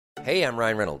Hey, I'm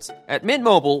Ryan Reynolds. At Mint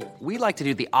Mobile, we like to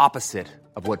do the opposite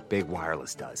of what Big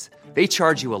Wireless does. They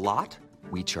charge you a lot,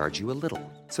 we charge you a little.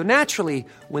 So naturally,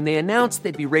 when they announced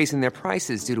they'd be raising their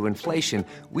prices due to inflation,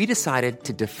 we decided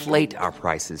to deflate our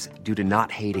prices due to not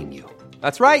hating you.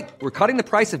 That's right. We're cutting the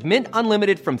price of Mint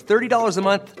Unlimited from $30 a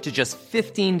month to just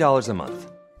 $15 a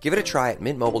month. Give it a try at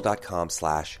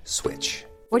mintmobile.com/switch.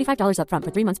 $45 up front for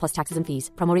 3 months plus taxes and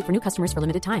fees. Promo rate for new customers for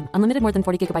limited time. Unlimited more than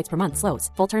 40 gigabytes per month. Slows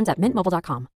full terms at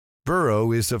mintmobile.com.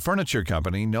 Burrow is a furniture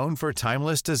company known for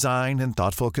timeless design and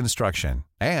thoughtful construction,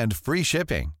 and free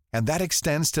shipping, and that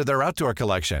extends to their outdoor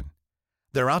collection.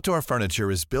 Their outdoor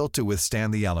furniture is built to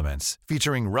withstand the elements,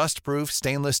 featuring rust-proof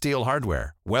stainless steel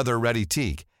hardware, weather-ready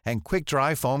teak, and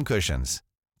quick-dry foam cushions.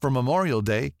 For Memorial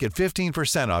Day, get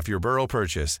 15% off your Burrow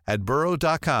purchase at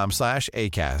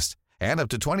burrow.com/acast, and up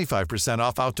to 25%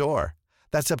 off outdoor.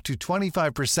 That's up to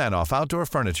 25% off outdoor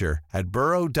furniture at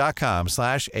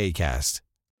burrow.com/acast.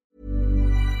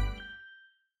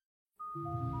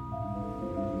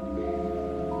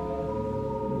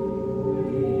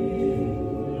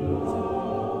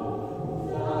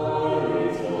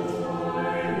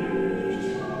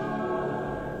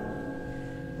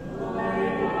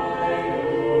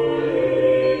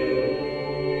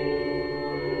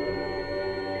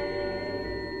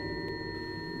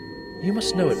 You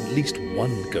must know at least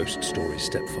one ghost story,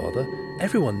 stepfather.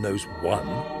 Everyone knows one.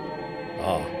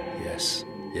 Ah, yes.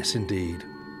 Yes, indeed.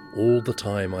 All the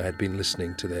time I had been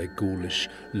listening to their ghoulish,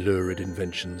 lurid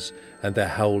inventions and their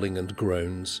howling and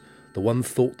groans, the one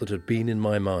thought that had been in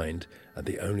my mind, and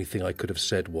the only thing I could have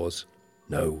said was,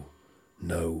 "No,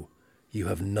 no, you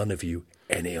have none of you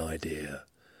any idea.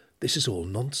 This is all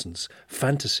nonsense,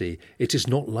 fantasy. It is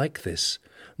not like this.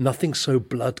 Nothing so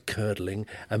blood-curdling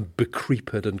and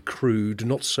becreeped and crude,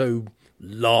 not so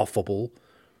laughable.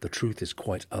 The truth is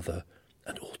quite other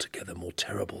and altogether more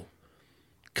terrible.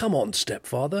 Come on,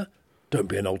 stepfather. Don't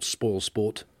be an old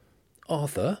spoil-sport.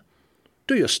 Arthur,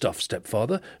 do your stuff,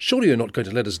 stepfather. Surely you're not going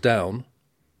to let us down."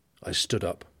 I stood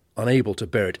up, unable to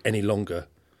bear it any longer.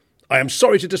 "I am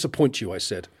sorry to disappoint you," I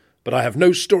said, "but I have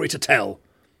no story to tell,"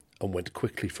 and went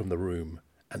quickly from the room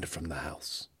and from the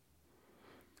house.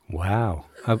 Wow.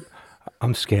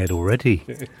 I'm scared already.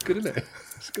 Good, isn't it?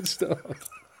 It's good stuff.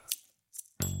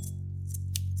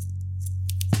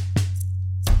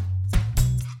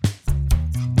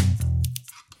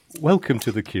 Welcome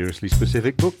to the Curiously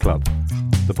Specific Book Club,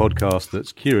 the podcast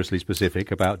that's curiously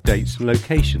specific about dates and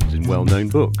locations in well-known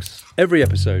books. Every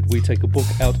episode, we take a book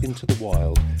out into the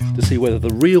wild to see whether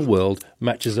the real world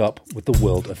matches up with the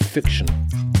world of fiction.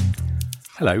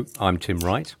 Hello, I'm Tim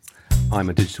Wright. I'm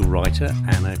a digital writer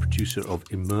and a producer of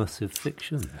immersive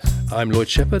fictions. I'm Lloyd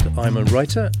Shepherd. I'm a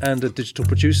writer and a digital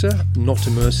producer, not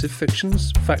immersive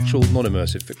fictions, factual,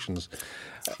 non-immersive fictions.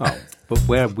 Oh, but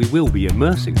where we will be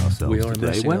immersing ourselves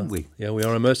today, won't we? Yeah, we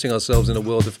are immersing ourselves in a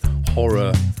world of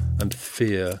horror and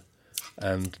fear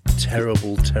and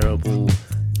terrible, terrible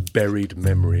buried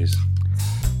memories.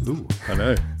 Ooh. I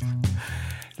know.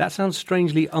 That sounds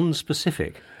strangely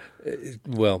unspecific.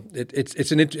 Well,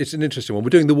 it's an interesting one. We're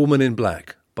doing The Woman in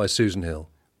Black by Susan Hill.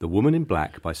 The Woman in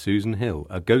Black by Susan Hill,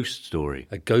 a ghost story.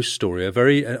 A ghost story, a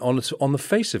very, on the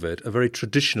face of it, a very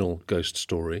traditional ghost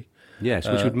story. Yes,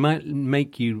 which would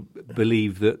make you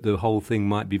believe that the whole thing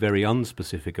might be very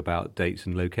unspecific about dates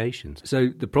and locations. So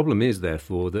the problem is,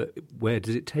 therefore, that where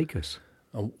does it take us?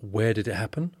 Where did it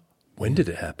happen? When did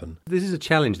it happen? This is a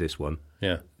challenge, this one.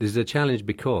 Yeah. This is a challenge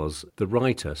because the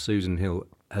writer, Susan Hill,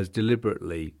 has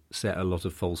deliberately set a lot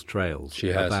of false trails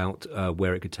about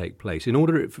where it could take place. In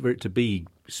order for it to be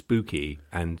spooky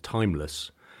and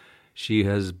timeless, she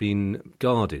has been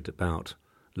guarded about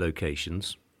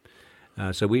locations.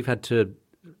 So we've had to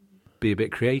be a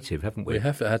bit creative, haven't we? We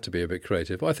have had to be a bit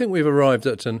creative. I think we've arrived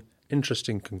at an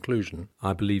interesting conclusion.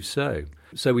 I believe so.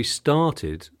 So we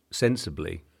started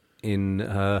sensibly in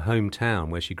her hometown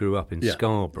where she grew up in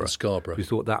Scarborough. Scarborough. We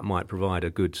thought that might provide a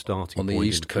good starting point. On the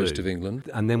east coast of England.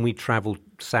 And then we travelled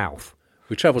south.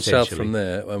 We travelled south from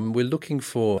there, and we're looking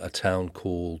for a town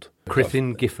called...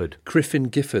 Criffin Gifford. Criffin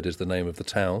Gifford is the name of the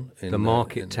town. The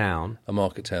market town. A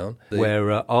market town.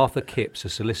 Where Arthur Kipps, a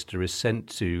solicitor, is sent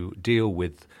to deal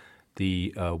with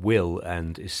the will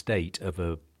and estate of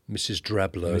a... Mrs.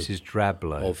 Drablow. Mrs.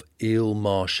 Drablow. Of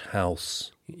Eelmarsh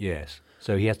House. Yes.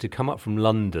 So he has to come up from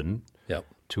London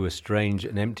to a strange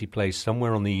and empty place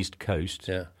somewhere on the east coast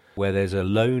where there's a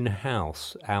lone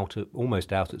house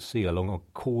almost out at sea along a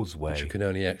causeway. Which you can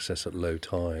only access at low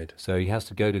tide. So he has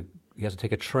to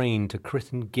take a train to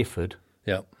Criffin Gifford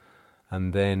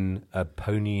and then a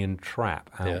pony and trap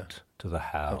out to the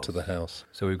house. Out to the house.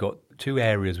 So we've got two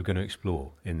areas we're going to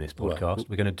explore in this podcast.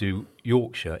 We're going to do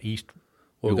Yorkshire,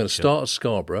 Well, we're going to start at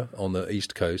Scarborough on the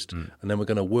east coast, and then we're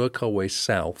going to work our way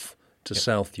south to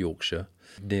South Yorkshire,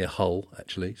 near Hull,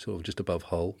 actually, sort of just above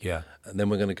Hull. Yeah. And then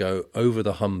we're going to go over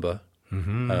the Humber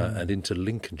and into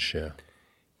Lincolnshire.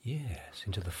 Yes,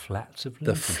 into the flats of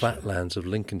Lincolnshire. The flatlands of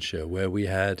Lincolnshire, where we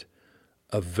had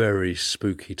a very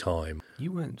spooky time.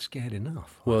 You weren't scared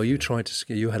enough. Well, you tried to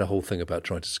scare. You had a whole thing about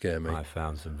trying to scare me. I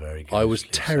found some very good. I was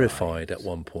terrified at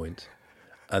one point,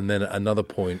 and then at another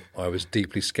point, I was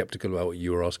deeply sceptical about what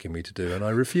you were asking me to do, and I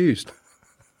refused.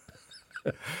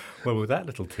 Well, with that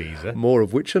little teaser, more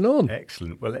of which anon.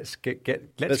 Excellent. Well, let's get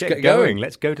going.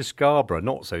 Let's go to Scarborough.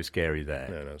 Not so scary there.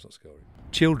 No, it's not scary.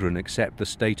 Children accept the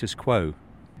status quo.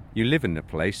 You live in the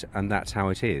place, and that's how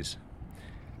it is.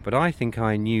 But I think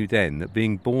I knew then that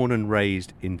being born and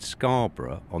raised in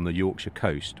Scarborough on the Yorkshire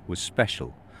coast was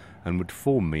special and would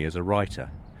form me as a writer.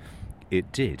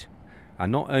 It did,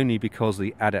 and not only because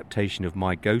the adaptation of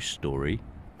my ghost story,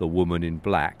 The Woman in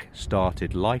Black,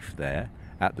 started life there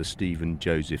at the Stephen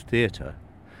Joseph Theatre.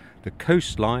 The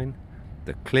coastline,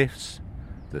 the cliffs,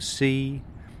 the sea,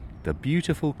 the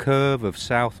beautiful curve of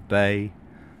South Bay,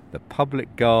 the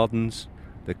public gardens,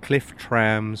 the cliff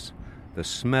trams, the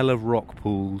smell of rock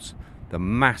pools, the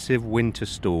massive winter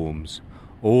storms,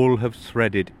 all have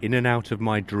threaded in and out of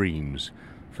my dreams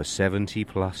for 70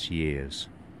 plus years.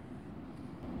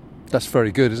 That's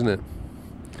very good, isn't it?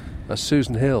 That's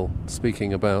Susan Hill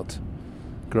speaking about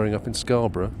growing up in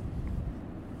Scarborough.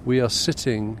 We are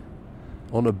sitting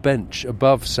on a bench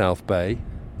above South Bay,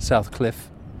 South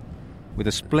Cliff, with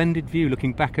a splendid view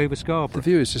looking back over Scarborough. The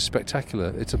view is just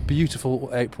spectacular. It's a beautiful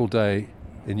April day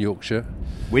in Yorkshire.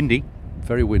 Windy.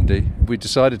 Very windy. We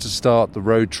decided to start the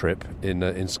road trip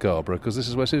in Scarborough because this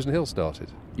is where Susan Hill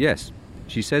started. Yes.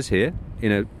 She says here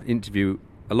in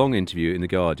a long interview in The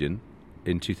Guardian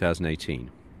in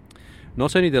 2018,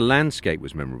 not only the landscape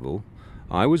was memorable,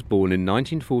 I was born in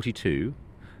 1942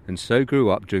 and so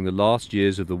grew up during the last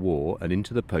years of the war and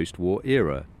into the post-war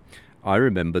era. I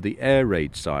remember the air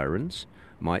raid sirens,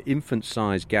 my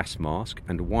infant-sized gas mask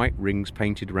and white rings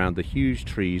painted around the huge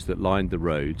trees that lined the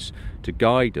roads to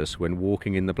guide us when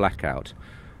walking in the blackout.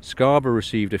 Scarborough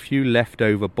received a few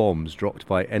leftover bombs dropped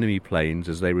by enemy planes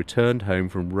as they returned home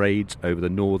from raids over the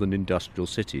northern industrial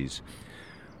cities.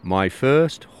 My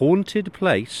first haunted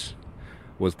place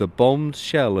was the bombed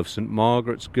shell of St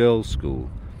Margaret's Girls'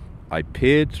 School. I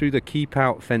peered through the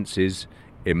keep-out fences,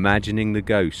 imagining the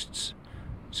ghosts.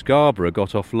 Scarborough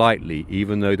got off lightly,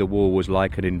 even though the war was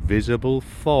like an invisible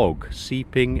fog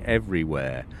seeping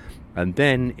everywhere. And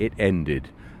then it ended,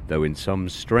 though in some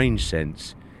strange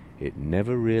sense, it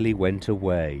never really went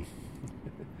away.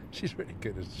 She's really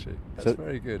good, isn't she? That's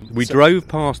very good. We drove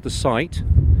past the site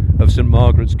of St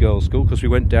Margaret's Girls' School because we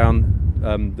went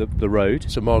down the road.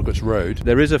 St Margaret's Road.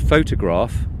 There is a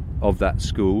photograph of that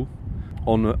school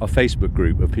on a Facebook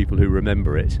group of people who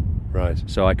remember it. Right.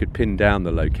 So I could pin down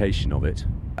the location of it.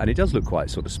 And it does look quite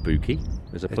sort of spooky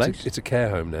as a place. It's a care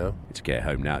home now. It's a care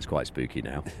home now. It's quite spooky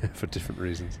now. For different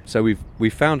reasons. So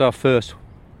we've found our first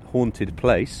haunted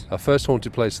place. Our first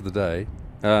haunted place of the day.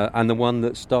 And the one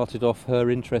that started off her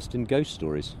interest in ghost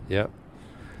stories. Yeah.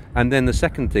 And then the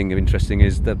second thing interesting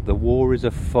is that the war is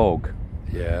a fog.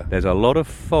 Yeah. There's a lot of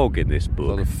fog in this book. A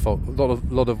lot of fog. A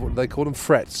lot of they call them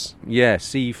frets. Yeah,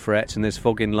 sea frets, and there's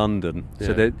fog in London. Yeah.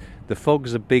 So the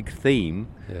fog's a big theme.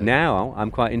 Yeah. Now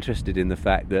I'm quite interested in the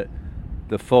fact that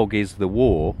the fog is the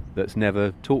war that's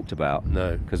never talked about.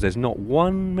 No. Because there's not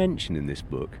one mention in this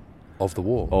book of the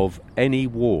war. Of any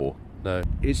war. No.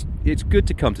 It's good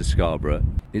to come to Scarborough.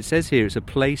 It says here it's a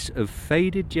place of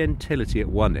faded gentility at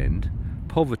one end,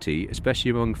 poverty,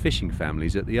 especially among fishing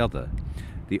families, at the other.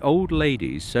 The old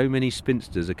ladies, so many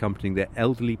spinsters accompanying their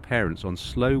elderly parents on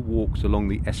slow walks along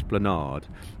the esplanade,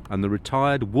 and the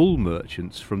retired wool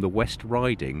merchants from the West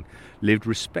Riding lived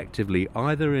respectively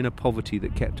either in a poverty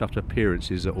that kept up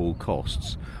appearances at all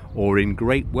costs, or in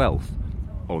great wealth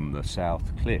on the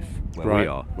South Cliff,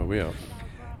 where we are.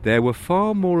 There were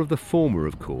far more of the former,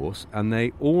 of course, and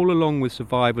they, all along with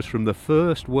survivors from the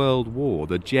First World War,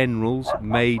 the generals,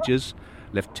 majors,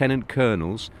 lieutenant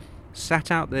colonels,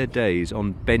 sat out their days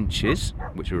on benches,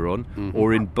 which we were on,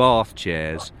 or in bath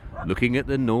chairs, looking at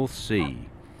the North Sea.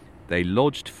 They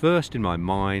lodged first in my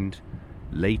mind,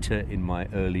 later in my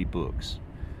early books.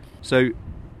 So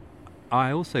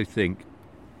I also think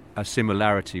a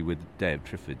similarity with Dave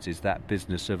Trifford's is that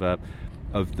business of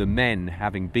the men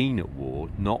having been at war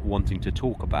not wanting to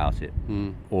talk about it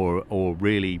or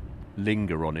really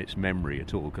linger on its memory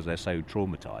at all because they're so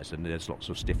traumatised, and there's lots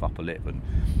of stiff upper lip and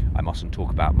I mustn't talk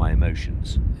about my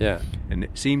emotions. Yeah. And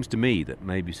it seems to me that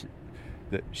maybe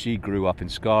that she grew up in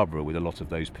Scarborough with a lot of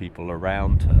those people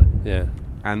around her. Yeah.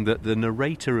 And that the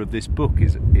narrator of this book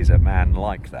is a man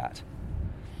like that.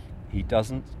 He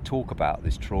doesn't talk about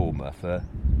this trauma for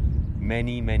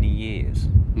many, many years.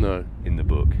 No. In the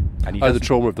book. And the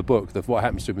trauma of the book, what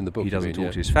happens to him in the book. He doesn't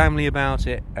talk to his family about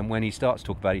it, and when he starts to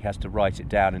talk about it, he has to write it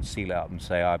down and seal it up and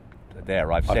say, I've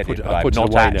said it, but I've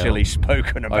not actually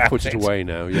spoken about it. I put it away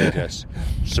now, yes.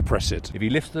 Suppress it. If he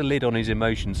lifts the lid on his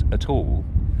emotions at all,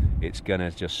 it's going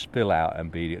to just spill out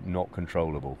and be not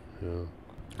controllable. Yeah.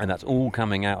 And that's all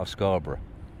coming out of Scarborough.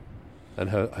 And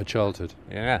her childhood.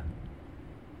 Yeah.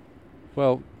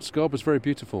 Well, Scarborough's very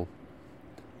beautiful.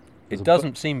 It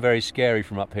doesn't seem very scary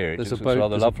from up here. It looks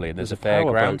rather lovely. And there's a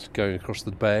fairground going across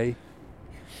the bay.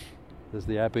 There's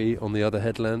the Abbey on the other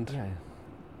headland. Yeah.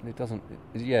 It doesn't...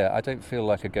 Yeah, I don't feel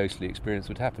like a ghostly experience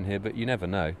would happen here, but you never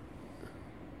know.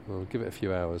 Well, give it a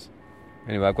few hours.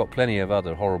 Anyway, I've got plenty of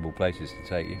other horrible places to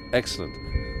take you. Excellent.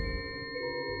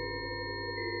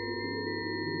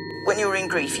 When you're in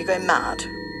grief, you go mad.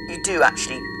 You do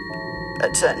actually,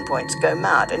 at certain points, go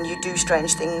mad, and you do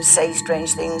strange things, say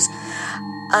strange things.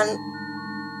 And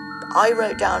I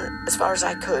wrote down, as far as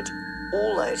I could,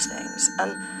 all those things.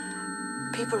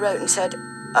 And people wrote and said,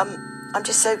 I'm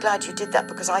just so glad you did that,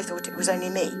 because I thought it was only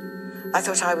me. I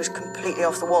thought I was completely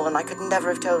off the wall and I could never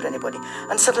have told anybody.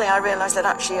 And suddenly I realised that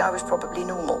actually I was probably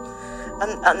normal.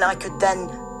 And I could then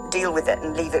deal with it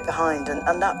and leave it behind.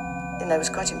 And that, was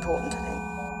quite important, I think.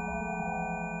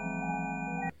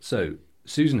 So,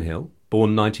 Susan Hill,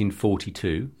 born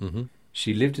 1942. Mm-hmm.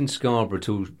 She lived in Scarborough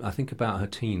till, I think, about her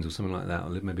teens or something like that, or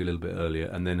maybe a little bit earlier.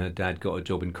 And then her dad got a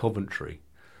job in Coventry.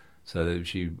 So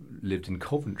she lived in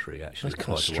Coventry, actually. That's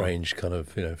kind of strange, kind of,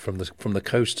 from the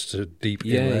coast to deep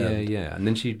inland. Yeah. And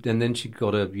then she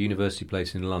got a university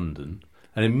place in London,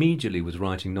 and immediately was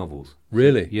writing novels.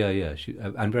 Really? Yeah.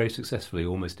 And very successfully,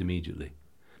 almost immediately.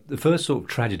 The first sort of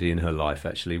tragedy in her life,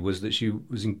 actually, was that she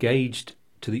was engaged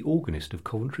to the organist of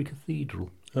Coventry Cathedral.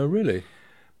 Oh, really?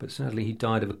 But sadly, he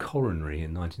died of a coronary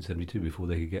in 1972 before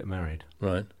they could get married.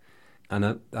 Right.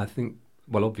 And I think,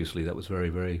 well, obviously, that was very,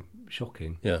 very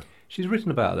shocking. Yeah. She's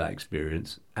written about that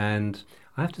experience, and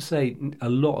I have to say a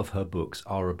lot of her books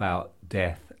are about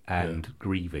death and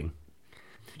grieving.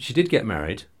 She did get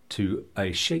married to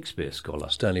a Shakespeare scholar.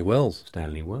 Stanley Wells,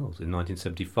 in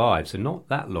 1975, so not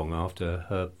that long after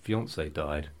her fiancé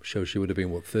died. So she would have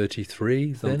been,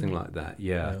 33 then? Something like that,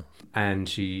 yeah. And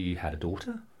she had a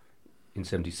daughter in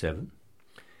 1977.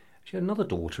 She had another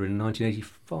daughter in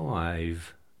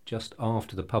 1985, just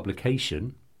after the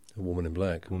publication... A Woman in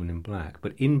Black.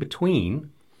 But in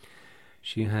between,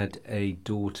 she had a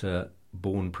daughter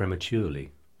born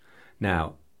prematurely.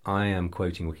 Now, I am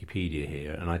quoting Wikipedia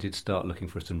here, and I did start looking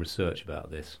for some research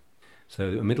about this.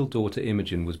 So, a middle daughter,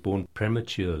 Imogen, was born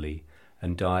prematurely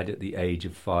and died at the age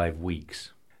of 5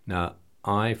 weeks. Now,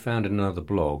 I found another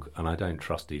blog, and I don't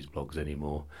trust these blogs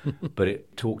anymore, but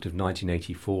it talked of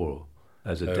 1984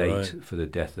 as a date for the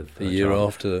death of her child. A year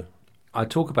after. I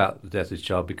talk about the death of this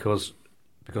child because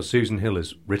Susan Hill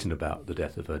has written about the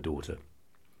death of her daughter.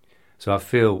 So I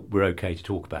feel we're okay to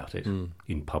talk about it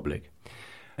in public.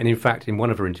 And in fact, in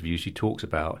one of her interviews, she talks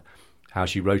about how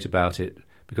she wrote about it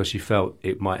because she felt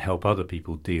it might help other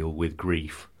people deal with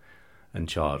grief and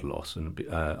child loss, and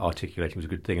articulating was a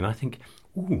good thing. And I think,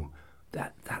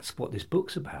 that's what this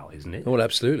book's about, isn't it? Well,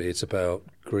 absolutely. It's about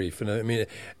grief. And I mean,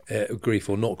 grief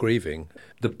or not grieving.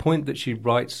 The point that she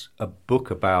writes a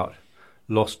book about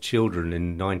lost children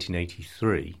in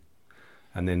 1983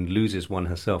 and then loses one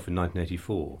herself in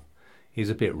 1984 is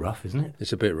a bit rough, isn't it?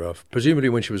 It's a bit rough. Presumably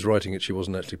when she was writing it, she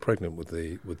wasn't actually pregnant with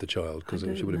the child, because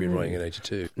she would have been writing in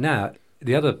 82. Now,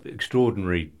 the other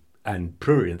extraordinary and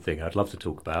prurient thing I'd love to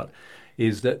talk about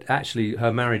is that actually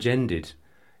her marriage ended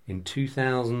in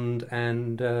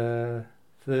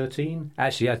 2013.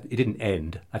 Actually, it didn't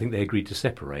end. I think they agreed to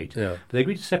separate. Yeah. But they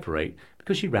agreed to separate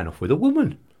because she ran off with a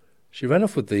woman. She ran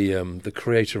off with the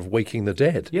creator of Waking the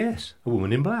Dead. Yes, a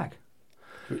woman in black.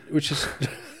 Which is...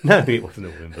 No, it wasn't a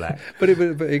woman in black. but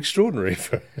extraordinary.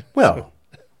 Well,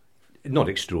 not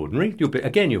extraordinary. You're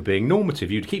being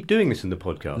normative. You'd keep doing this in the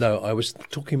podcast. No, I was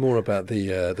talking more about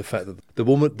the fact that the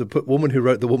woman who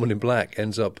wrote The Woman in Black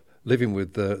ends up living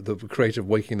with the creator of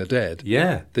Waking the Dead.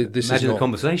 Yeah, imagine the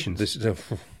conversations. This is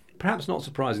perhaps not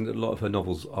surprising that a lot of her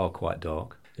novels are quite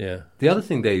dark. Yeah. The other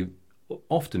thing they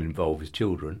often involve is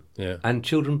children. Yeah. And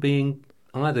children being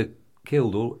either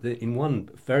killed or, in one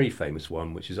very famous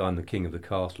one, which is I'm the King of the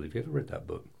Castle. Have you ever read that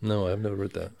book? No, I've never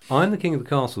read that. I'm the King of the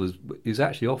Castle is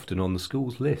actually often on the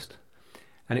school's list.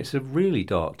 And it's a really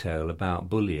dark tale about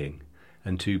bullying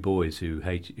and two boys who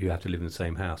have to live in the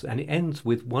same house. And it ends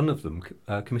with one of them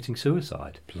committing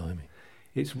suicide. Blimey.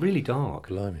 It's really dark.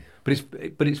 Blimey.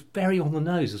 But it's very on the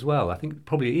nose as well. I think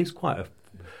probably it is quite a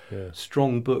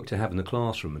strong book to have in the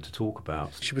classroom and to talk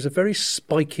about. She was a very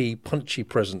spiky, punchy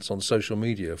presence on social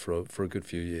media for a good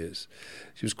few years.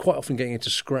 She was quite often getting into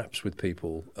scraps with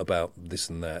people about this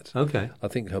and that. Okay. I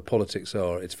think her politics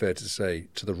are, it's fair to say,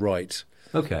 to the right.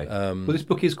 Okay. Well, this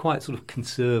book is quite sort of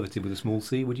conservative with a small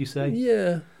c, would you say?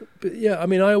 Yeah. But I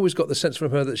mean, I always got the sense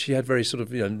from her that she had very sort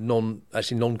of,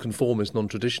 non-conformist,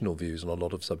 non-traditional views on a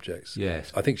lot of subjects.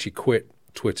 Yes. I think she quit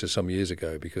Twitter some years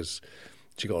ago because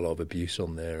she got a lot of abuse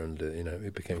on there and,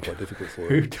 it became quite difficult for her.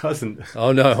 Who doesn't?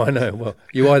 Oh, no, I know. Well,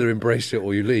 you either embrace it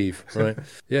or you leave, right?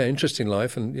 Yeah, interesting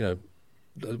life and,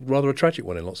 rather a tragic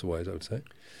one in lots of ways, I would say.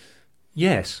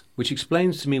 Yes, which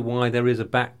explains to me why there is a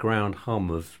background hum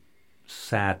of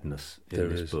sadness in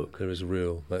this book. There is a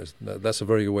real... That's a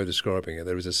very good way of describing it.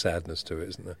 There is a sadness to it,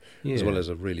 isn't there? Yeah. As well as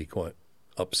a really quite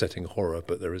upsetting horror,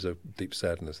 but there is a deep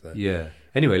sadness there. Yeah.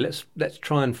 Anyway, let's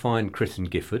try and find Kristen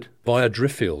Gifford. Via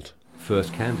Driffield.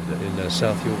 First candidate. In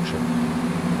South Yorkshire.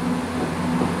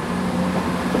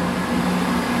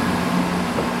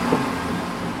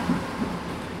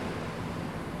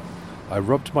 I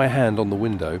rubbed my hand on the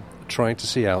window, trying to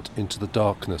see out into the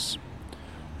darkness.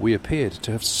 We appeared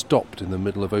to have stopped in the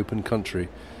middle of open country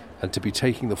and to be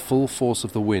taking the full force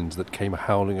of the wind that came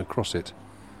howling across it.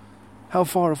 How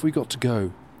far have we got to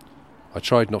go? I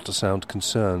tried not to sound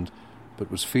concerned, but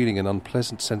was feeling an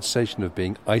unpleasant sensation of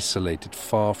being isolated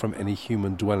far from any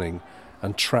human dwelling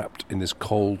and trapped in this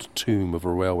cold tomb of a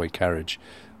railway carriage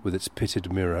with its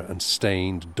pitted mirror and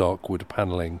stained dark wood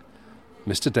panelling.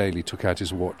 Mr. Daly took out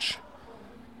his watch.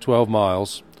 12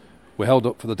 miles. We're held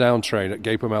up for the down train at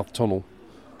Gapermouth Tunnel.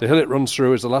 The hill it runs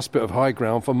through is the last bit of high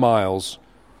ground for miles.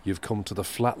 You've come to the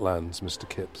flatlands, Mr.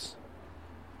 Kipps.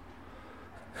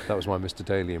 That was my Mr.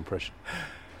 Daly impression.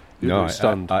 No,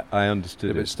 stunned. I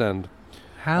understood a bit stunned.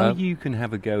 How you can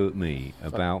have a go at me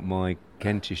about my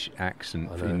Kentish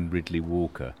accent in Ridley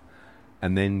Walker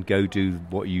and then go do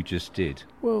what you just did?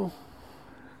 Well,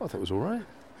 I thought it was all right.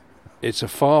 It's a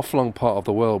far-flung part of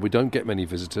the world. We don't get many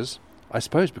visitors. I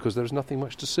suppose because there is nothing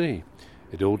much to see.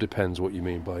 It all depends what you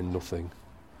mean by nothing.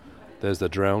 There's the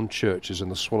drowned churches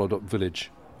and the swallowed-up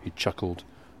village. He chuckled.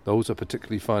 Those are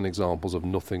particularly fine examples of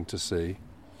nothing to see.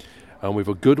 And we've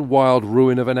a good wild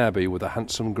ruin of an abbey with a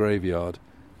handsome graveyard.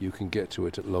 You can get to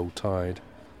it at low tide.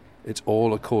 It's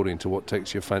all according to what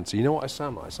takes your fancy. You know what I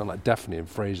sound like? I sound like Daphne and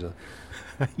Fraser.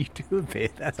 You do a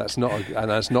bit. That's not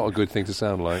a good thing to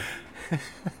sound like.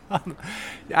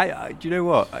 Do you know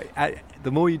what?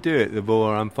 The more you do it, the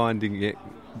more I'm finding it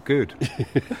good.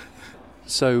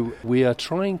 So we are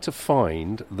trying to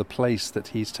find the place that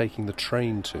he's taking the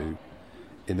train to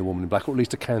in The Woman in Black, or at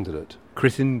least a candidate.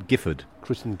 Kristen Gifford,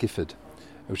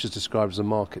 which is described as a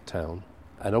market town.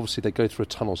 And obviously they go through a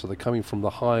tunnel, so they're coming from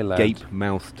the highland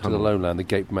Gape-mouth to tunnel. the lowland, the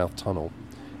Gape-mouth tunnel.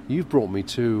 You've brought me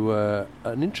to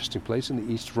an interesting place in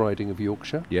the East Riding of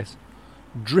Yorkshire. Yes.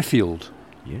 Driffield.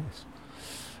 Yes.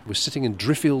 We're sitting in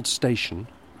Driffield Station,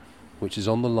 which is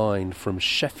on the line from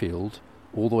Sheffield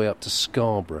all the way up to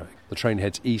Scarborough. The train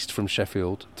heads east from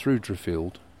Sheffield through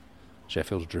Driffield.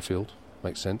 Sheffield to Driffield,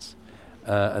 makes sense.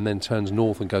 And then turns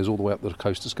north and goes all the way up the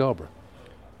coast to Scarborough.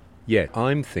 Yeah,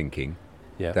 I'm thinking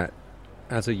that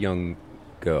as a young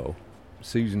girl,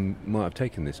 Susan might have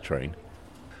taken this train.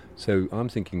 So I'm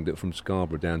thinking that from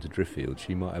Scarborough down to Driffield,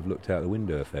 she might have looked out the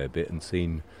window a fair bit and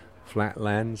seen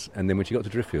flatlands. And then when she got to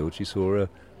Driffield, she saw a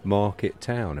market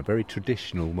town, a very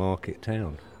traditional market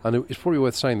town. And it's probably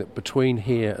worth saying that between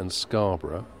here and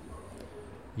Scarborough,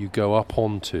 you go up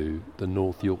onto the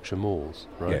North Yorkshire moors,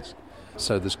 right? Yes.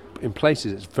 So in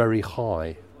places it's very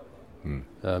high.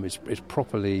 It's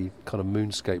properly kind of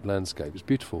moonscape landscape. It's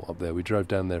beautiful up there. We drove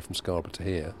down there from Scarborough to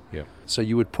here. Yeah. So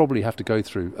you would probably have to go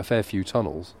through a fair few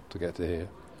tunnels to get to here.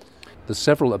 There's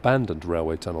several abandoned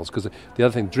railway tunnels because the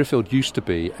other thing, Driffield used to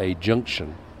be a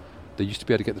junction. They used to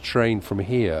be able to get the train from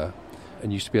here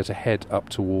and used to be able to head up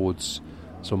towards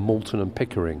sort of Malton and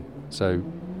Pickering, so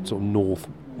sort of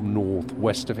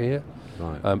northwest of here.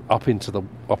 Right. Up into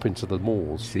the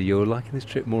moors. See, you're liking this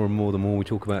trip more and more the more we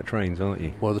talk about trains, aren't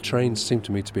you? Well, the trains seem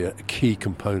to me to be a key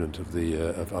component of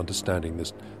of understanding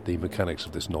the mechanics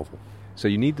of this novel. So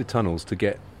you need the tunnels to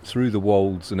get through the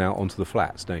wolds and out onto the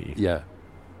flats, don't you? Yeah.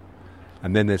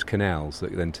 And then there's canals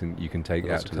that then you can take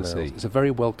out to the sea. It's a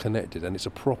very well connected, and it's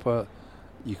a proper.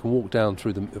 You can walk down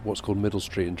through what's called Middle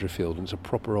Street in Driffield, and it's a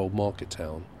proper old market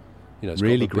town. You know, it's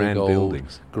really got the grand big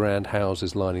buildings, grand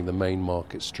houses lining the main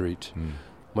market street.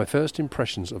 My first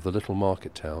impressions of the little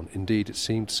market town, indeed it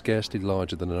seemed scarcely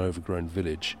larger than an overgrown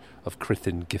village of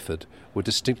Kristen Gifford, were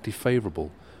distinctly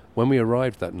favourable. When we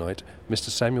arrived that night, Mr.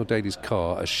 Samuel Daly's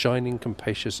car, a shining,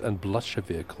 capacious and blusher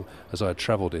vehicle as I had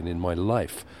travelled in my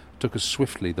life, took us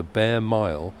swiftly the bare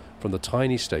mile from the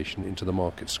tiny station into the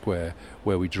market square,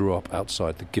 where we drew up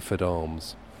outside the Gifford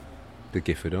Arms. The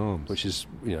Gifford Arms. Which is,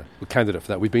 we're candidate for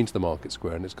that. We've been to the market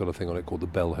square, and it's got a thing on it called the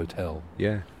Bell Hotel.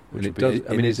 Yeah. Which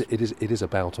it is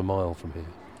about a mile from here.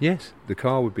 Yes. The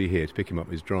car would be here to pick him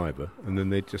up his driver, and then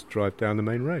they'd just drive down the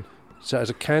main road. So as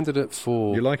a candidate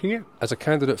for... You're liking it? As a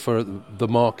candidate for the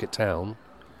market town,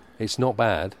 it's not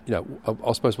bad.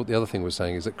 I suppose what the other thing was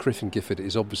saying is that Criff and Gifford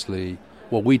is obviously...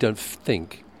 Well, we don't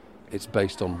think it's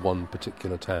based on one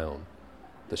particular town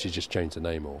that she's just changed the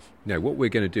name of. No, what we're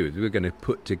going to do is we're going to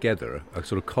put together a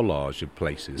sort of collage of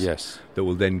places that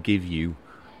will then give you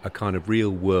a kind of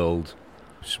real-world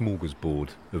smorgasbord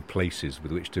of places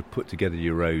with which to put together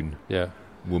your own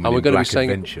woman in black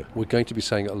adventure. We're going to be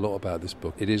saying a lot about this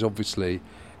book. It is obviously...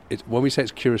 when we say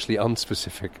it's curiously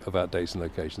unspecific about dates and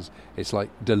locations, it's like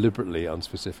deliberately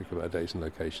unspecific about dates and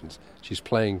locations. She's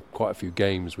playing quite a few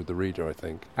games with the reader, I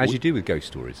think. As you do with ghost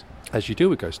stories. As you do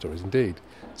with ghost stories, indeed.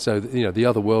 So, the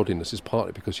otherworldliness is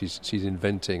partly because she's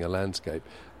inventing a landscape,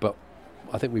 but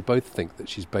I think we both think that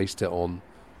she's based it on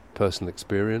personal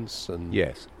experience and...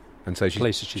 Yes. And so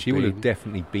she would have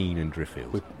definitely been in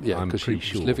Driffield. I'm pretty sure.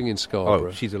 She's living in Scarborough.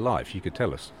 Oh, she's alive. She could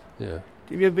tell us. Yeah.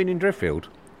 Have you ever been in Driffield?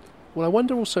 Well, I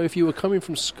wonder also if you were coming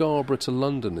from Scarborough to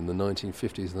London in the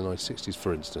 1950s and the 1960s,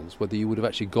 for instance, whether you would have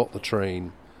actually got the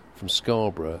train from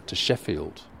Scarborough to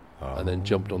Sheffield and then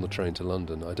jumped on the train to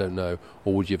London. I don't know.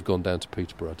 Or would you have gone down to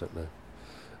Peterborough? I don't know.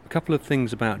 A couple of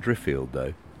things about Driffield,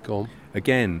 though. Go on.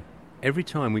 Again, every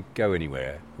time we go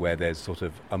anywhere where there's sort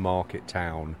of a market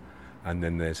town and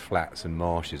then there's flats and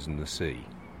marshes and the sea,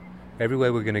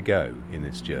 everywhere we're going to go in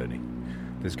this journey,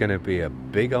 there's going to be a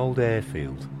big old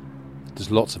airfield.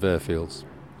 There's lots of airfields.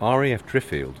 RAF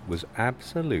Driffield was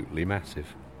absolutely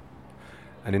massive.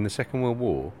 And in the Second World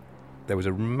War, there was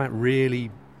a really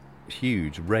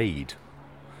huge raid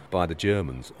by the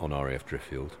Germans on RAF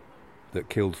Driffield that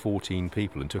killed 14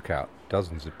 people and took out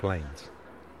dozens of planes.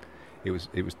 It was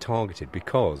targeted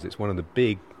because it's one of the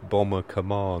big bomber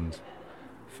command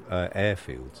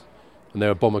airfields. And there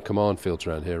are bomber command fields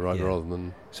around here, right, yeah. Rather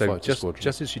than so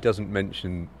just as she doesn't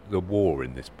mention the war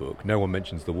in this book, no one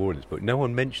mentions the war in this book, no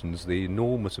one mentions the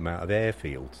enormous amount of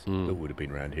airfields that would have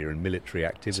been around here and military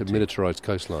activity. It's a militarised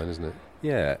coastline, isn't it?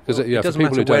 Yeah. Because it doesn't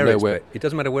matter it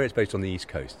doesn't matter where it's based on the East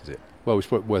Coast, is it? Well,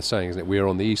 it's worth saying, isn't it? We are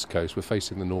on the East Coast, we're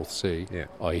facing the North Sea,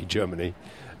 i.e. Germany.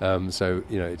 So,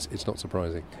 it's not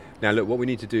surprising. Now, look, what we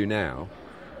need to do now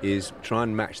is try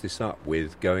and match this up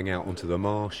with going out onto the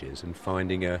marshes and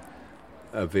finding a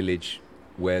village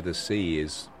where the sea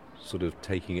is sort of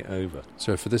taking it over.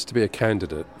 So for this to be a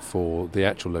candidate for the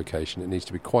actual location, it needs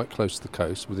to be quite close to the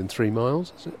coast, within 3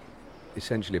 miles, is it?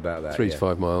 Essentially about that, 3 to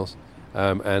 5 miles.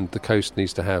 And the coast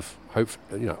needs to have,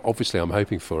 obviously I'm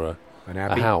hoping for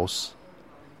a house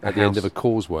at the end of a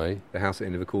causeway. The house at the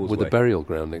end of a causeway. With a burial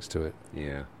ground next to it.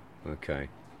 Yeah, okay.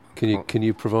 Can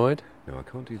you provide? No, I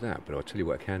can't do that, but I'll tell you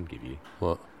what I can give you.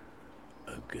 What?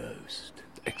 A ghost.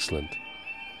 Excellent.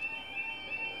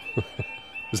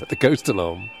 Was that the ghost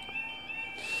alarm?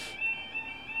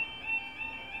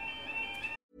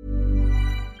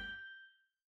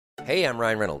 Hey, I'm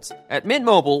Ryan Reynolds. At Mint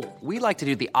Mobile, we like to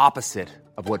do the opposite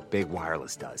of what Big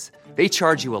Wireless does. They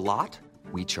charge you a lot,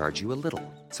 we charge you a little.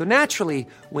 So naturally,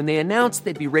 when they announced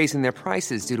they'd be raising their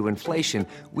prices due to inflation,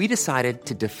 we decided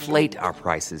to deflate our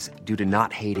prices due to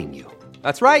not hating you.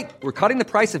 That's right. We're cutting the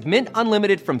price of Mint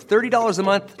Unlimited from $30 a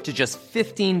month to just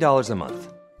 $15 a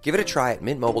month. Give it a try at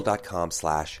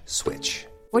mintmobile.com/switch.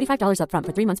 $45 up front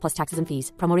for 3 months plus taxes and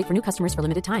fees. Promo rate for new customers for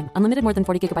limited time. Unlimited more than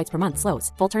 40 gigabytes per month.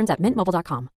 Slows full terms at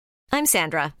mintmobile.com. I'm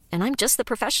Sandra, and I'm just the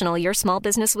professional your small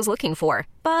business was looking for.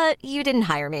 But you didn't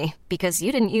hire me because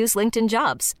you didn't use LinkedIn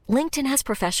Jobs. LinkedIn has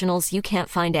professionals you can't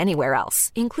find anywhere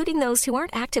else, including those who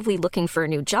aren't actively looking for a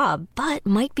new job, but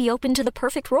might be open to the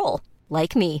perfect role,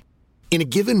 like me. In a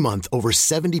given month, over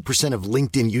 70% of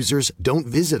LinkedIn users don't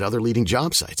visit other leading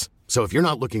job sites. So if you're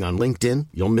not looking on LinkedIn,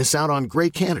 you'll miss out on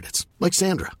great candidates like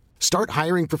Sandra. Start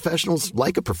hiring professionals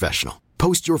like a professional.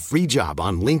 Post your free job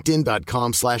on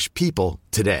linkedin.com/people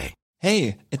today.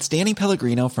 Hey, it's Danny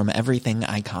Pellegrino from Everything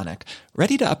Iconic.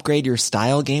 Ready to upgrade your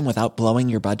style game without blowing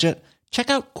your budget? Check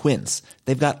out Quince.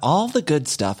 They've got all the good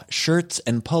stuff, shirts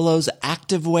and polos,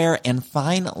 activewear, and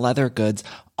fine leather goods,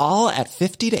 all at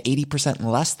 50 to 80%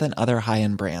 less than other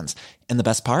high-end brands. And the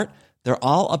best part? They're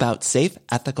all about safe,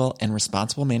 ethical, and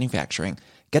responsible manufacturing.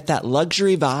 Get that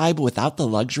luxury vibe without the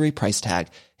luxury price tag.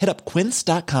 Hit up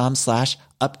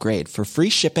quince.com/upgrade for free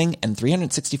shipping and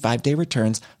 365-day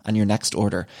returns on your next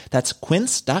order. That's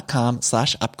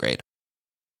quince.com/upgrade.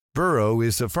 Burrow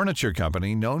is a furniture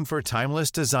company known for timeless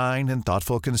design and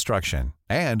thoughtful construction,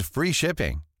 and free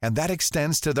shipping, and that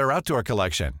extends to their outdoor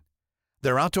collection.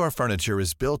 Their outdoor furniture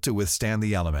is built to withstand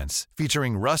the elements,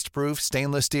 featuring rust-proof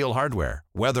stainless steel hardware,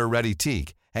 weather-ready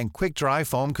teak, and quick-dry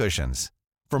foam cushions.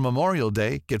 For Memorial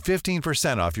Day, get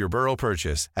 15% off your Burrow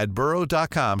purchase at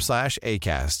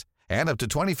burrow.com/ACAST and up to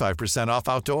 25% off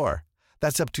outdoor.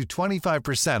 That's up to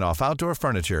 25% off outdoor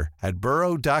furniture at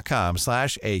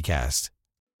burrow.com/ACAST.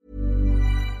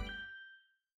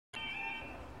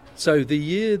 So the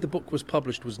year the book was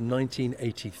published was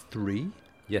 1983.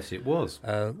 Yes, it was.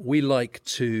 We like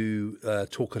to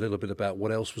talk a little bit about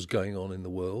what else was going on in the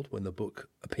world when the book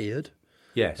appeared.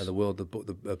 Yes. And the world the book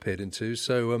appeared into.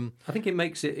 So I think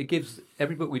it gives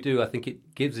every book we do, I think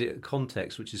it gives it a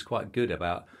context which is quite good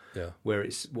about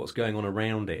what's going on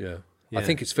around it. Yeah. I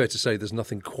think it's fair to say there's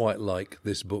nothing quite like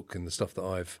this book and the stuff that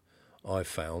I've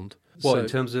found. What, in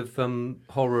terms of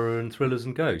horror and thrillers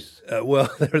and ghosts? Well,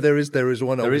 there is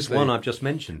one. There is one I've just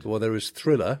mentioned. Well, there is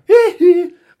Thriller,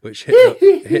 which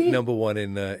hit number one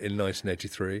in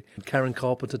 1983. Karen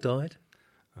Carpenter died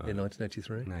in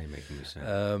 1983. Now you're making me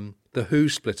sad. The Who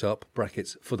split up,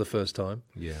 brackets, for the first time.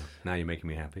 Yeah, now you're making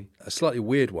me happy. A slightly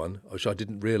weird one, which I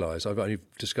didn't realise. I've only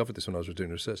discovered this when I was doing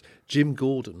research. Jim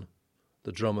Gordon,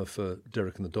 the drummer for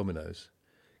Derek and the Dominos,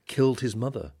 killed his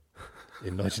mother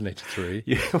in 1983.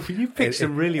 You picked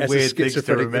some really weird things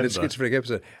to remember. In a schizophrenic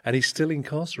episode. And he's still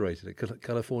incarcerated at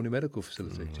California Medical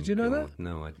Facility. Did you know that?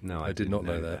 No, I did not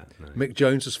know that. No. Mick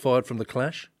Jones was fired from The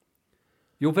Clash.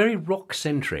 You're very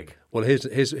rock-centric. Well,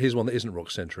 here's one that isn't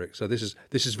rock-centric. So this is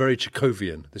very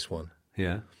Chekhovian, this one.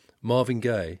 Yeah. Marvin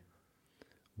Gaye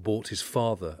bought his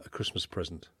father a Christmas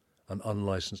present, an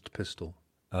unlicensed pistol.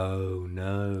 Oh,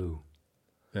 no.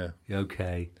 Yeah.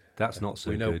 Okay. That's not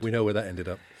so good. We know where that ended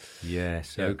up.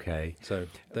 Yes, yeah. Okay. So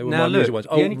they were my usual ones.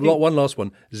 One last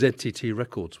one. ZTT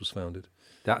Records was founded.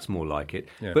 That's more like it.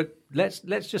 Yeah. But let's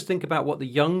just think about what the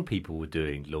young people were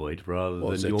doing, Lloyd, rather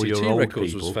than your old ZTT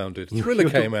Records people. Was founded. Thriller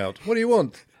came out. What do you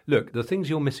want? Look, the things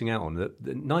you're missing out on. The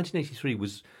 1983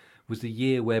 was the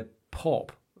year where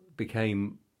pop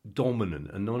became dominant,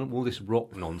 and all this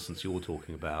rock nonsense you're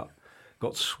talking about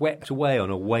got swept away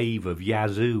on a wave of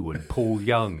Yazoo and Paul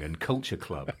Young and Culture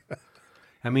Club.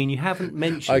 I mean, you haven't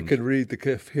mentioned... I can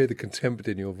hear the contempt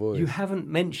in your voice. You haven't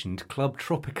mentioned Club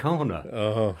Tropicana.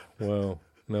 Oh, well,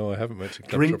 no, I haven't mentioned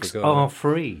Club Drinks Tropicana. are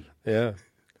free. Yeah.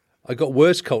 I got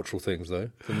worse cultural things,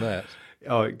 though, than that.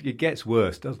 Oh, it gets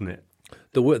worse, doesn't it?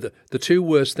 The two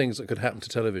worst things that could happen to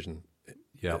television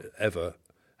ever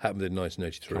happened in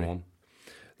 1983. Come on.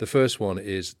 The first one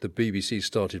is the BBC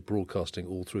started broadcasting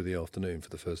all through the afternoon for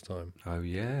the first time. Oh,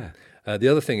 yeah. The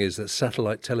other thing is that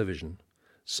satellite television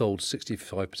sold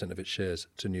 65% of its shares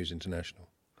to News International.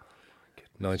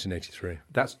 1983.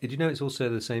 Did you know it's also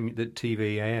the same that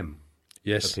TV AM?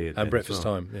 Yes, and Breakfast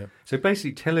Time. Yeah. So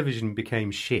basically, television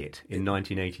became shit in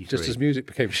 1983. Just as music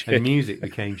became shit. And music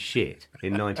became shit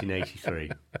in 1983.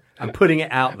 I'm putting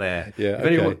it out there. Yeah. If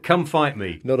anyone, come fight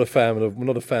me. Not a fan of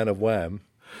Wham.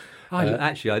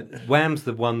 Wham's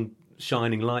the one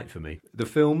shining light for me. The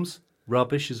films,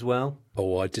 rubbish as well.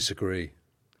 Oh, I disagree.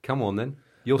 Come on, then.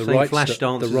 You're saying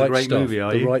Flashdance is a great movie,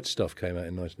 are you? The Right Stuff came out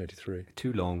in 1983.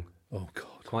 Too long. Oh,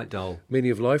 God. Quite dull.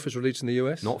 Meaning of Life was released in the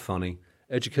US. Not funny.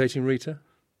 Educating Rita.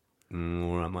 All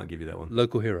right, I might give you that one.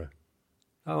 Local Hero.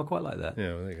 Oh, I quite like that.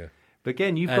 Yeah, well, there you go. But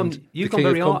again, you've gone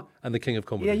very and The King of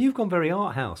Comedy. Yeah, you've gone very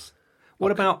art house.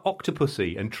 What about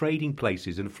Octopussy and Trading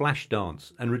Places and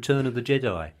Flashdance and Return of the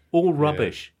Jedi? All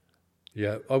rubbish.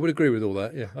 Yeah, I would agree with all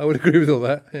that. Yeah, I would agree with all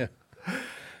that. Yeah.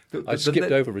 I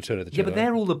skipped over Return of the Jedi. Yeah, but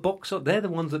they're all they're the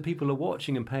ones that people are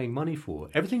watching and paying money for.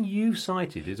 Everything you've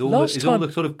cited is all the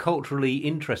sort of culturally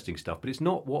interesting stuff, but it's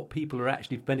not what people are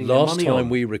actually spending their money on. Last time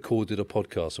we recorded a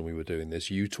podcast and we were doing this,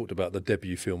 you talked about the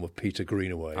debut film of Peter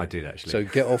Greenaway. I did, actually. So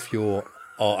get off your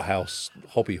art house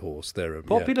hobby horse there.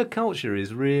 Popular culture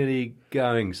is really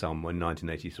going somewhere in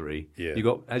 1983. Yeah. You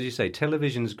got, as you say,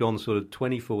 television's gone sort of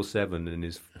 24/7 and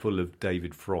is full of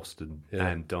David Frost and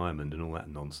Anne Diamond and all that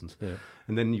nonsense. Yeah.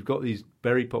 And then you've got these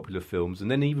very popular films,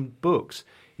 and then even books.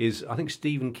 I think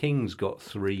Stephen King's got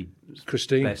 3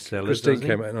 bestsellers. Christine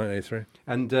came out in 1983.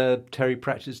 And Terry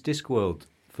Pratchett's Discworld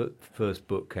first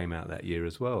book came out that year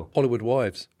as well. Hollywood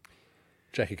Wives,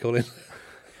 Jackie Collins.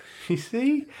 You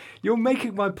see? You're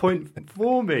making my point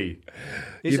for me.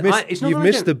 You've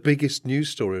missed the biggest news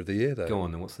story of the year, though. Go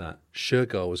on, then. What's that?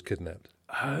 Shergar was kidnapped.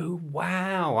 Oh,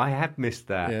 wow. I had missed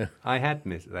that. Yeah. I had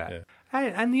missed that. Yeah.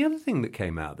 And the other thing that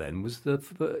came out then was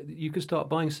you could start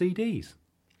buying CDs.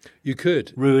 You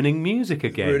could. Ruining music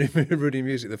again. Ruining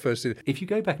music, the first CD. If you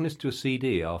go back and listen to a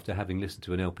CD after having listened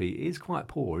to an LP, it is quite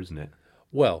poor, isn't it?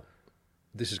 Well,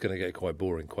 this is going to get quite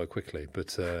boring quite quickly,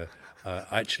 but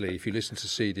actually, if you listen to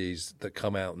CDs that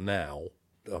come out now,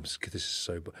 this is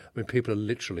so... I mean, people are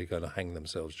literally going to hang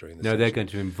themselves during this. No, they're going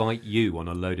to invite you on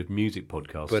a load of music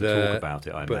podcasts to talk about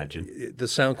it, I imagine. The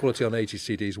sound quality on 80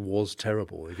 CDs was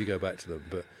terrible, if you go back to them,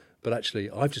 But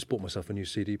actually, I've just bought myself a new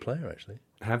CD player, actually.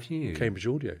 Have you? Cambridge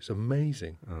Audio. It's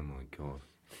amazing. Oh, my God.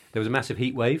 There was a massive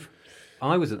heat wave.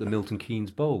 I was at the Milton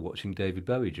Keynes Bowl watching David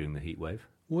Bowie during the heat wave.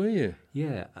 Were you?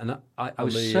 Yeah, and I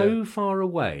was so far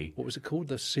away. What was it called?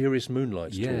 The Serious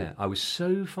Moonlights tour? Yeah, I was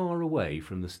so far away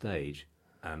from the stage,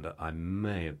 and I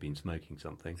may have been smoking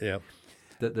something,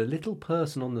 that the little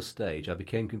person on the stage I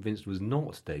became convinced was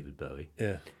not David Bowie.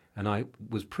 Yeah. And I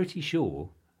was pretty sure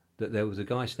that there was a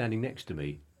guy standing next to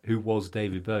me who was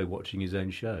David Bowie watching his own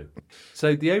show.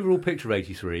 So the overall picture of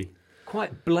 83,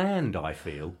 quite bland, I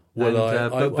feel,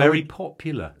 but very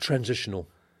popular. Transitional.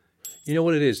 You know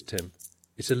what it is, Tim?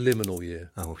 It's a liminal year.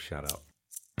 Oh, shut up.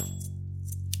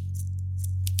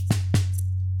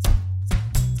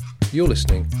 You're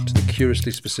listening to the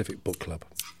Curiously Specific Book Club.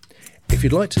 If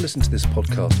you'd like to listen to this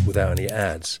podcast without any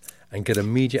ads and get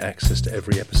immediate access to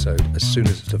every episode as soon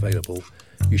as it's available,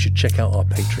 you should check out our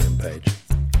Patreon page.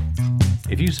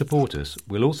 If you support us,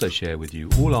 we'll also share with you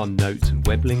all our notes and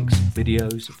web links,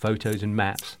 videos, photos and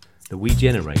maps that we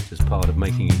generate as part of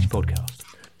making each podcast.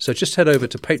 So just head over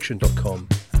to patreon.com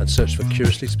and search for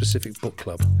Curiously Specific Book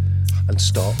Club and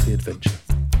start the adventure.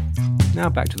 Now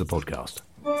back to the podcast.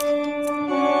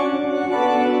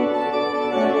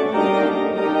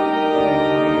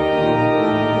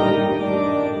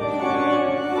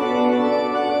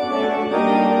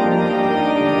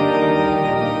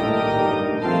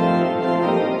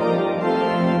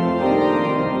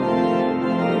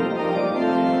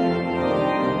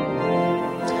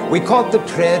 We caught the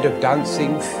tread of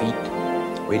dancing feet.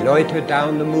 We loitered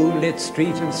down the moonlit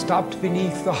street and stopped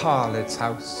beneath the harlot's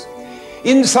house.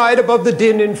 Inside, above the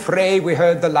din and fray, we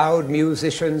heard the loud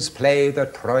musicians play the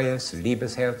Treues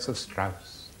Liebesherz of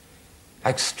Strauss.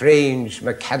 Like strange,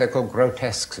 mechanical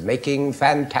grotesques, making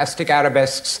fantastic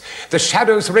arabesques, the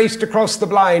shadows raced across the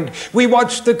blind. We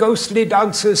watched the ghostly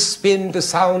dancers spin to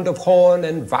sound of horn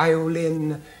and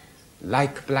violin,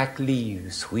 like black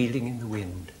leaves wheeling in the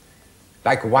wind.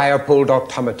 Like wire-pulled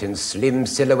automatons, slim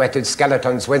silhouetted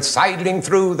skeletons went sidling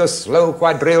through the slow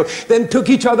quadrille, then took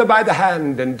each other by the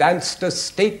hand and danced a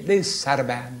stately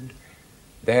saraband.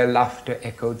 Their laughter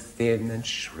echoed thin and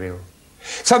shrill.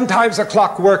 Sometimes a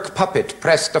clockwork puppet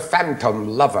pressed a phantom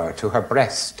lover to her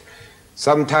breast.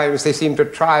 Sometimes they seemed to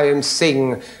try and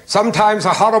sing. Sometimes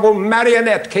a horrible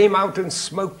marionette came out and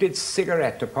smoked its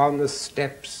cigarette upon the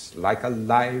steps like a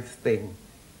live thing.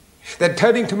 Then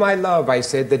turning to my love, I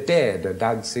said, the dead are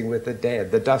dancing with the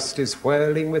dead. The dust is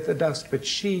whirling with the dust. But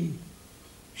she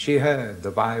heard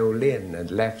the violin and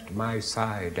left my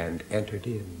side and entered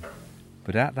in.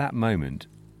 But at that moment,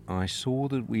 I saw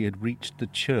that we had reached the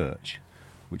church,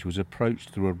 which was approached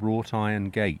through a wrought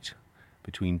iron gate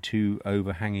between two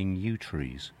overhanging yew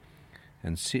trees,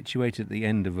 and situated at the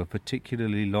end of a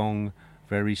particularly long,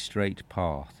 very straight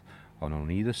path, and on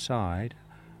either side,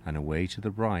 and away to the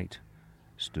right,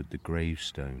 stood the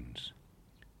gravestones.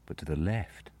 But to the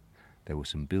left there were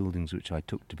some buildings which I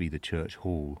took to be the church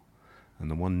hall, and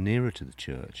the one nearer to the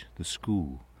church, the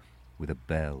school, with a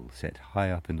bell set high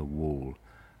up in the wall,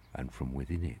 and from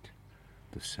within it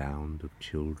the sound of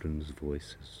children's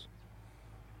voices.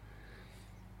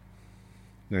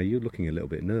 Now you're looking a little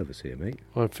bit nervous here, mate.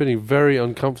 I'm feeling very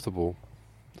uncomfortable.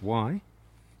 Why?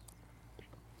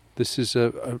 This is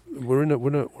we're in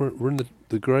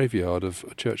the graveyard of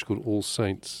a church called All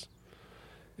Saints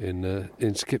in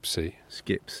Skipsea.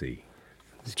 Skipsea.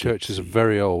 The church is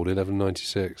very old,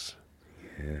 1196.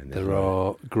 Yeah, there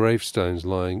are gravestones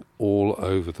lying all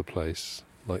over the place,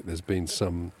 like there's been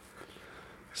some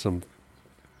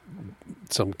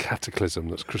cataclysm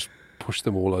that's pushed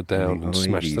them all down and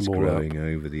smashed them all up. Growing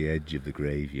over the edge of the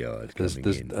graveyard. And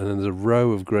then there's a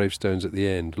row of gravestones at the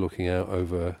end, looking out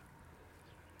over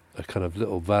a kind of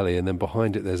little valley, and then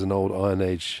behind it there's an old Iron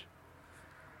Age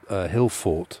hill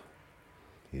fort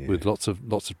with lots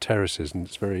of terraces, and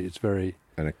it's very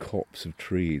and a copse of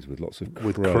trees with lots of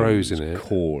crows in it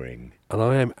cawing. And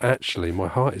I am actually, my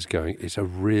heart is going. It's a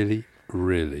really,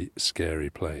 really scary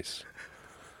place,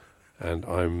 and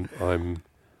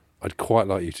I'd quite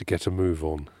like you to get a move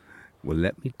on. Well,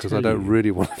 let me tell you, because I don't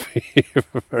really want to be here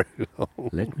for very long.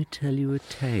 Let me tell you a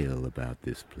tale about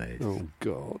this place. Oh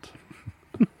God.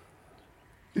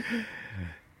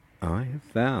 I have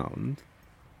found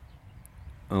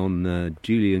on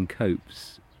Julian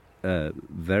Cope's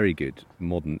very good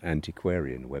modern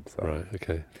antiquarian website. Right,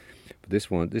 okay.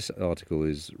 But this article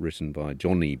is written by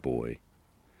Johnny Boy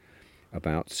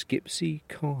about Skipsea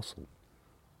Castle.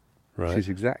 Right. Which is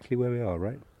exactly where we are,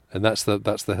 right? And that's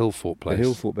the hill fort place. The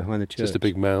hill fort behind the church. Just a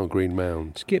big green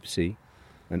mound. Skipsea,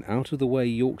 an out-of-the-way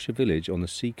Yorkshire village on the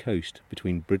sea coast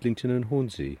between Bridlington and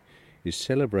Hornsey, is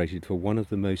celebrated for one of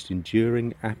the most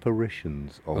enduring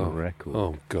apparitions on record.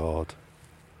 Oh, God.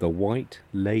 The White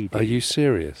Lady. Are you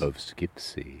serious? Of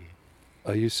Skipsea.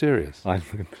 Are you serious? I'm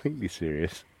completely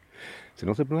serious. It's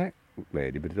not a black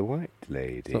lady, but it's a white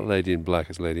lady. It's not Lady in Black,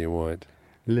 it's Lady in White.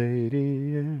 Lady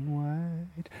in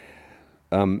White.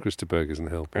 Krista Berg isn't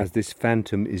helping. As this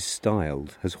phantom is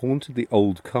styled, has haunted the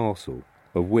old castle,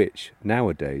 of which,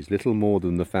 nowadays, little more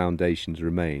than the foundations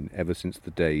remain ever since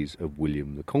the days of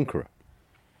William the Conqueror.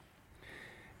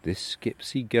 This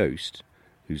Skipsea ghost,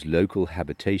 whose local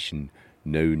habitation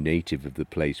no native of the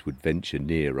place would venture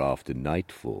near after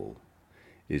nightfall,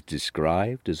 is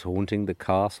described as haunting the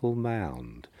castle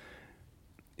mound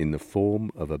in the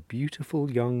form of a beautiful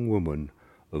young woman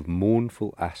of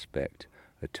mournful aspect,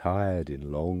 attired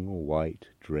in long white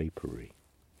drapery.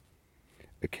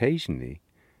 Occasionally,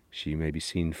 she may be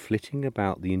seen flitting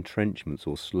about the entrenchments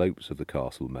or slopes of the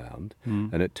castle mound,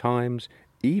 and at times,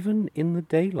 even in the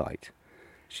daylight,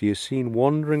 she is seen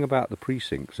wandering about the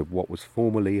precincts of what was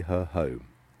formerly her home.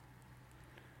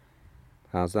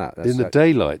 How's that? In the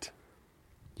daylight?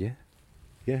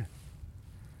 Yeah.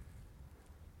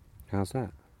 How's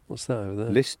that? What's that over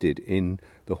there? Listed in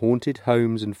the Haunted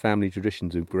Homes and Family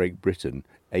Traditions of Great Britain,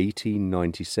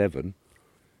 1897,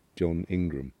 John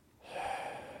Ingram.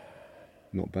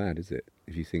 Not bad, is it?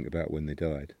 If you think about when they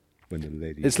died, when the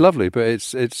lady. It's lovely, but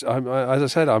it's. As I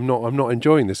said, I'm not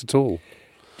enjoying this at all.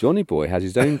 Johnny Boy has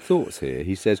his own thoughts here.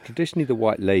 He says traditionally the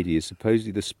White Lady is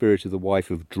supposedly the spirit of the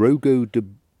wife of Drogo de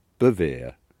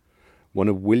Bevere, one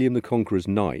of William the Conqueror's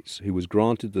knights, who was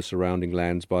granted the surrounding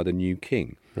lands by the new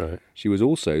king. Right. She was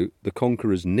also the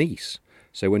Conqueror's niece,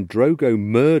 so when Drogo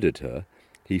murdered her,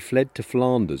 he fled to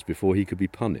Flanders before he could be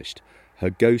punished. Her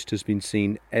ghost has been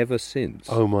seen ever since.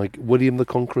 Oh my... William the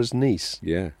Conqueror's niece?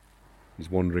 Yeah.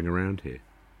 He's wandering around here.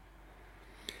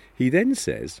 He then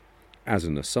says, as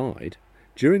an aside,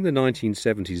 during the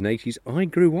 1970s and 80s, I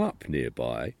grew up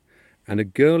nearby, and a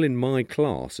girl in my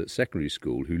class at secondary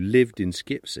school who lived in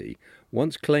Skipsea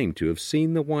once claimed to have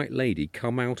seen the White Lady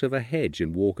come out of a hedge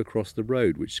and walk across the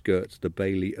road which skirts the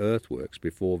Bailey earthworks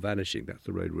before vanishing. That's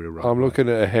the road we're right. I'm looking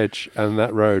at a hedge and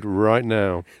that road right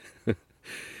now.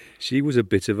 She was a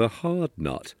bit of a hard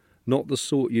nut, not the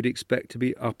sort you'd expect to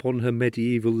be up on her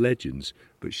medieval legends,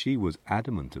 but she was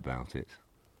adamant about it.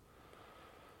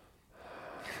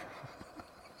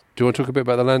 Do you want to talk a bit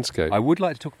about the landscape? I would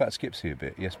like to talk about Skipsea a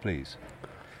bit, yes please.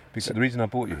 Because the reason I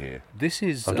brought you here, this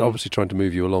is... I'm obviously trying to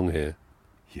move you along here.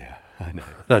 Yeah, I know.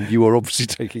 And you are obviously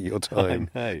taking your time.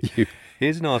 I know.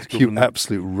 Here's an article You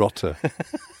absolute rotter.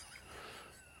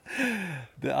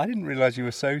 I didn't realise you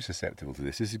were so susceptible to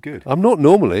this. This is good. I'm not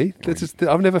normally.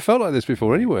 I've never felt like this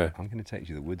before anywhere. I'm going to take you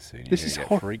to the woods soon. This is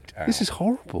freaked out. This is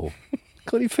horrible.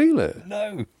 Can't you feel it?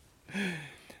 No.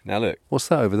 Now look. What's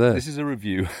that over there? This is a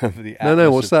review of the...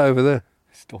 No, what's that over there?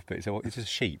 Stop it. It's a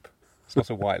sheep. It's not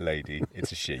a white lady.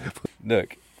 It's a sheep.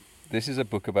 Look, this is a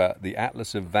book about the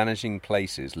Atlas of Vanishing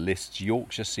Places lists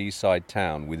Yorkshire seaside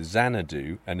town with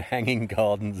Xanadu and Hanging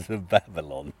Gardens of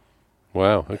Babylon.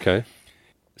 Wow, okay.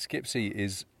 Skipsea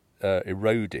is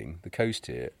eroding the coast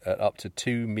here at up to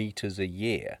 2 metres a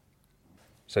year.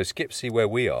 So Skipsea, where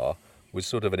we are, was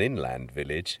sort of an inland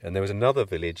village, and there was another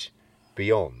village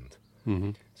beyond.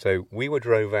 Mm-hmm. So we were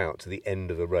drove out to the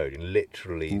end of the road, and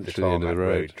literally the tarmac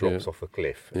road drops off a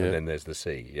cliff, and then there's the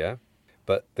sea, yeah?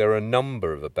 But there are a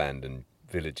number of abandoned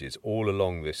villages all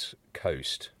along this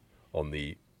coast on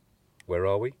the... Where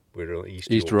are we? We're on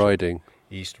East Riding.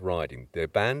 East Riding. The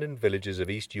abandoned villages of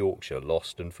East Yorkshire,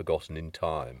 lost and forgotten in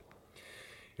time.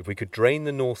 If we could drain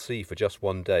the North Sea for just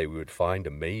one day, we would find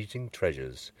amazing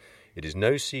treasures. It is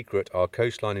no secret our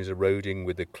coastline is eroding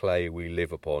with the clay we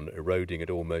live upon, eroding at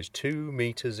almost 2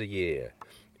 metres a year.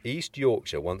 East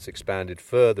Yorkshire once expanded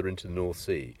further into the North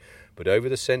Sea, but over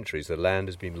the centuries the land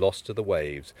has been lost to the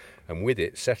waves, and with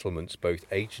it settlements both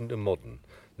ancient and modern.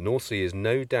 The North Sea is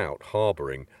no doubt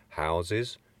harbouring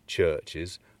houses,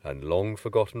 churches, and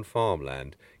long-forgotten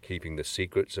farmland, keeping the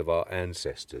secrets of our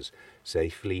ancestors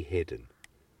safely hidden.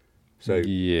 So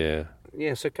yeah,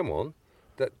 so come on.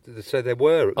 So there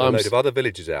were a load of other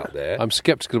villages out there. I'm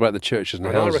sceptical about the churches and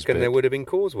the houses. I reckon there would have been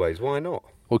causeways. Why not?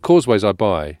 Well, causeways I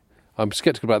buy. I'm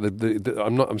sceptical about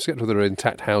I'm sceptical there are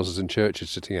intact houses and churches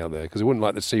sitting out there, because it wouldn't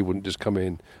like the sea wouldn't just come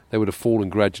in. They would have fallen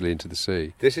gradually into the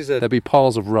sea. There'd be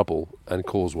piles of rubble and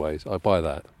causeways. I buy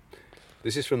that.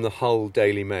 This is from the Hull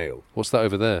Daily Mail. What's that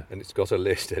over there? And it's got a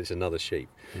list. It's another sheep.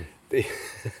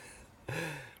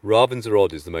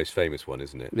 Ravensrod is the most famous one,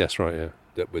 isn't it? Yes, right, yeah.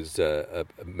 That was a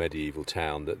medieval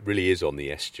town that really is on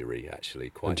the estuary,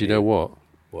 actually. And do you know what?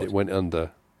 It went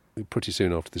under pretty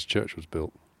soon after this church was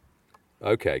built.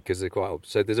 Okay, because they're quite old.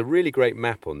 So there's a really great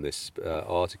map on this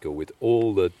article with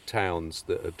all the towns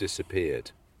that have disappeared.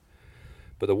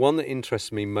 But the one that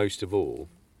interests me most of all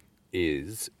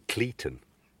is Cleaton.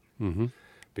 Mm-hmm.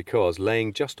 Because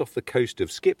laying just off the coast of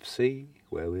Skipsea,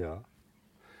 where we are,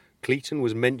 Cleaton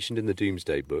was mentioned in the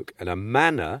Domesday Book, and a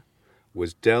manor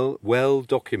was well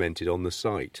documented on the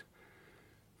site.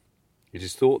 It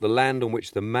is thought the land on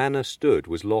which the manor stood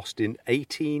was lost in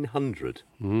 1800,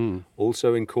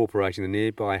 also incorporating the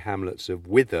nearby hamlets of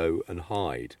Withoe and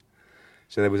Hyde.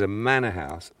 So there was a manor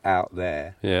house out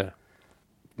there,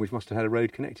 which must have had a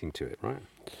road connecting to it, right?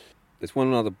 There's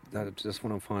one other. I just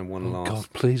want to find one last. God,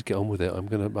 please get on with it. I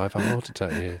have a heart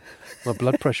attack here. My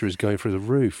blood pressure is going through the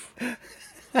roof.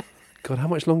 God, how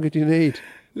much longer do you need?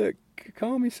 Look,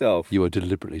 calm yourself. You are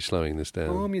deliberately slowing this down.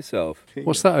 Calm yourself.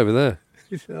 What's that over there?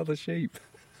 It's another sheep.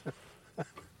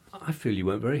 I feel you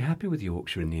weren't very happy with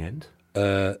Yorkshire in the end.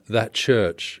 That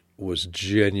church was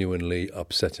genuinely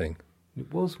upsetting.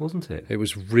 It was, wasn't it? It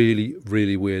was really,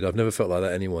 really weird. I've never felt like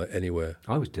that anywhere.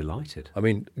 I was delighted. I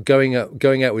mean, going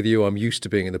out with you, I'm used to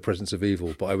being in the presence of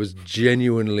evil, but I was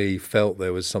genuinely felt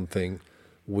there was something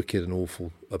wicked and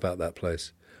awful about that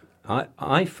place.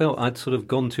 I felt I'd sort of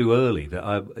gone too early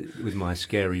with my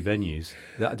scary venues,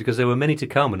 because there were many to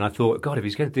come, and I thought, God, if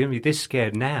he's going to be this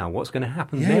scared now, what's going to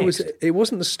happen next? It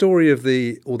wasn't the story of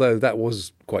although that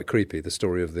was quite creepy, the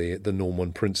story of the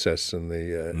Norman princess and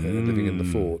the living in the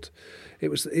fort. It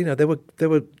was, there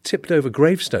were tipped over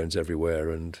gravestones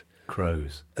everywhere and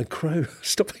crows. And crows.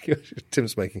 Stop thinking.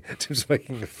 Tim's making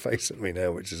a face at me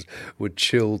now, which would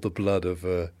chill the blood of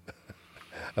a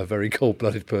very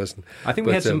cold-blooded person. I think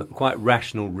we had some quite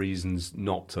rational reasons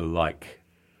not to like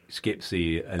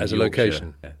Skipsea and as Yorkshire. A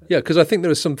location. Yeah, because I think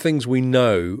there are some things we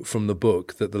know from the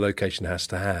book that the location has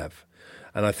to have.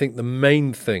 And I think the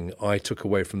main thing I took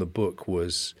away from the book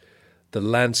was the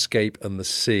landscape and the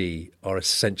sea are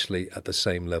essentially at the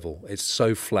same level. It's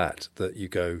so flat that you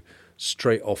go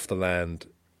straight off the land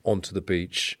onto the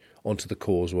beach, onto the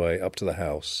causeway, up to the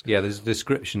house. Yeah, there's a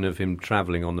description of him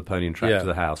travelling on the pony and track to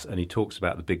the house, and he talks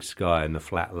about the big sky and the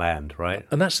flat land, right?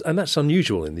 And that's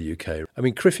unusual in the UK. I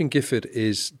mean, Criffin Gifford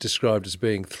is described as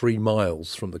being 3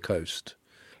 miles from the coast.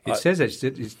 It says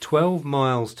it's 12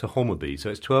 miles to Homerby, so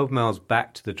it's 12 miles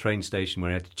back to the train station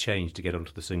where he had to change to get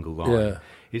onto the single line. Yeah.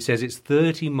 It says it's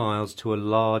 30 miles to a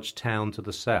large town to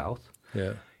the south.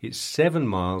 Yeah. It's 7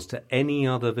 miles to any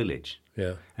other village.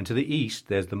 Yeah. And to the east,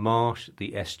 there's the marsh,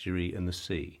 the estuary, and the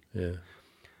sea. Yeah.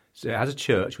 So it has a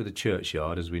church with a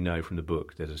churchyard, as we know from the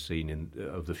book. There's a scene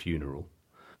of the funeral.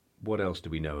 What else do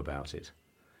we know about it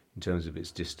in terms of its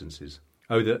distances?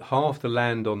 Oh, that half the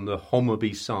land on the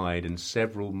Homerby side and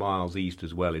several miles east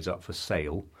as well is up for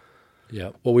sale. Yeah.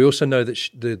 Well, we also know that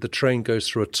the train goes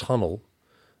through a tunnel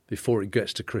before it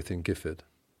gets to Criffin Gifford.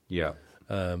 Yeah.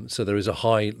 So there is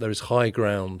high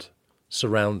ground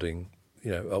surrounding,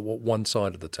 one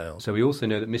side of the town. So we also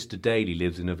know that Mr. Daly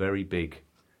lives in a very big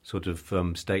sort of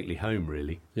stately home,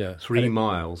 really. Yeah. 3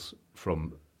 miles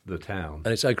from the town.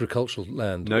 And it's agricultural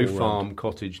land. No farm,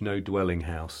 cottage, no dwelling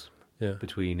house. Yeah.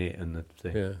 Between it and the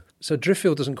thing. Yeah. So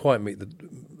Driffield doesn't quite meet the...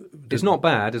 It's not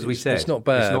bad, as we said. It's not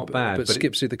bad. It's not bad. But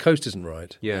Skipsea, the coast isn't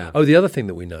right. Yeah. Oh, the other thing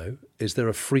that we know is there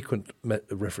are frequent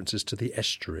references to the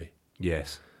estuary.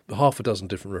 Yes. Half a dozen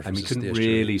different references to the estuary. And we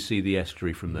couldn't really see the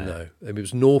estuary from there. No. I mean, it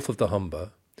was north of the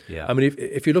Humber. Yeah. I mean,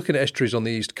 if you're looking at estuaries on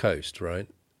the east coast, right,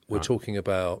 we're talking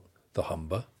about the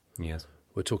Humber. Yes.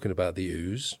 We're talking about the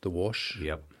Ouse, the Wash.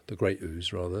 Yep. The Great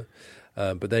Ouse, rather.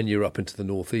 But then you're up into the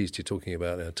northeast. You're talking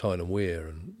about Tyne and Wear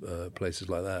and places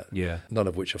like that. Yeah. None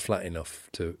of which are flat enough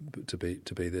to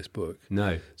be this book.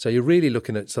 No. So you're really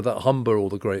looking at that Humber or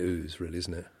the Great Ouse, really,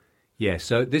 isn't it? Yeah.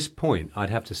 So at this point, I'd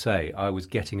have to say I was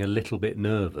getting a little bit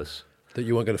nervous that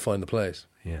you weren't going to find the place.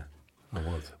 Yeah, I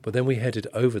was. But then we headed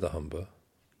over the Humber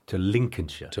to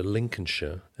Lincolnshire.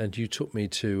 And you took me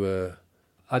to.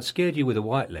 I'd scared you with a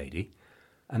white lady.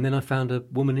 And then I found a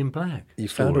woman in black. You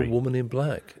found a woman in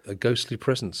black, a ghostly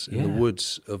presence in the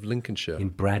woods of Lincolnshire. In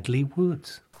Bradley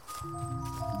Woods.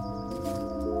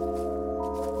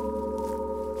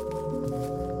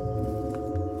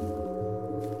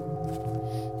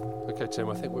 Okay, Tim,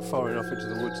 I think we're far enough into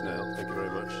the woods now. Thank you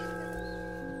very much.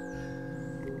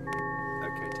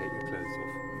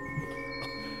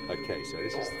 Okay, so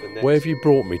this is the next... Where have you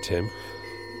brought me, Tim?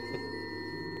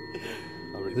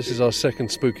 This is our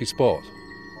second spooky spot.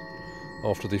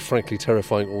 After the frankly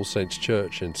terrifying All Saints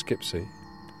Church in Skipsea,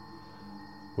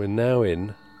 we're now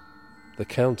in the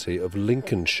county of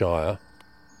Lincolnshire,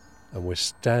 and we're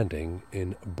standing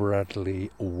in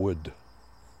Bradley Wood.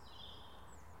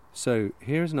 So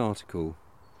here's an article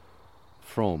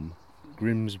from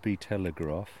Grimsby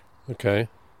Telegraph. Okay.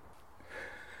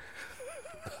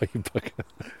 Are you bugging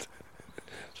out?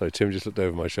 Sorry, Tim just looked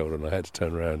over my shoulder and I had to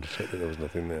turn around to check that there was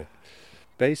nothing there.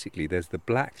 Basically, there's the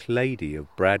Black Lady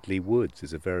of Bradley Woods.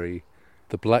 Is a very...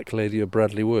 The Black Lady of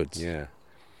Bradley Woods? Yeah.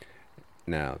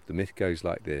 Now, the myth goes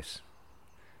like this.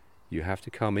 You have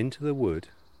to come into the wood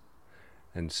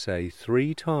and say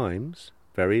 3 times,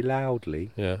 very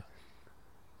loudly,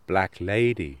 Black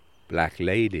Lady,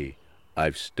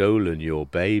 I've stolen your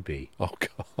baby. Oh,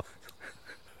 God.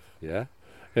 Yeah?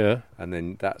 Yeah. And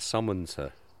then that summons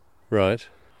her. Right.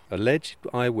 Alleged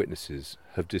eyewitnesses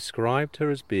have described her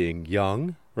as being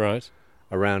young, right,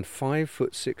 around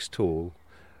 5'6" tall,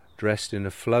 dressed in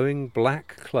a flowing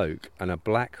black cloak and a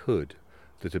black hood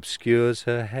that obscures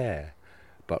her hair,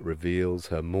 but reveals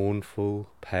her mournful,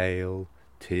 pale,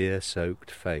 tear-soaked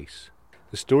face.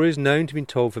 The story is known to have been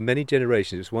told for many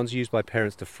generations. It was once used by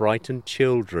parents to frighten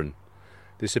children.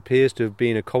 This appears to have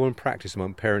been a common practice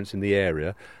among parents in the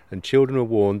area, and children were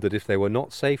warned that if they were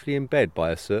not safely in bed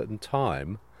by a certain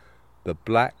time, the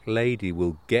Black Lady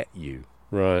will get you.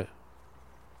 Right.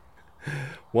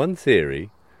 One theory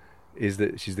is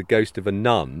that she's the ghost of a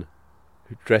nun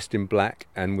who dressed in black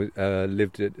and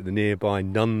lived at the nearby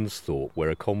Nunsthorpe,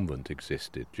 where a convent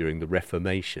existed during the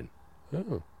Reformation.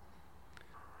 Oh.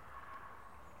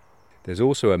 There's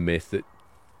also a myth that...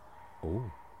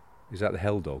 Oh, is that the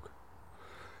Hell Dog?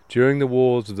 During the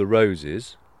Wars of the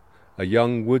Roses, a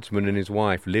young woodsman and his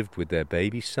wife lived with their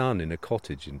baby son in a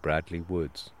cottage in Bradley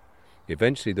Woods.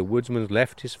 Eventually, the woodsman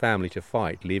left his family to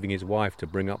fight, leaving his wife to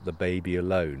bring up the baby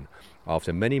alone.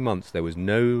 After many months, there was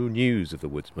no news of the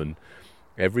woodsman.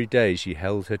 Every day she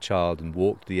held her child and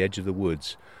walked the edge of the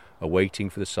woods, awaiting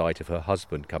for the sight of her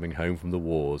husband coming home from the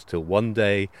wars, till one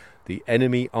day the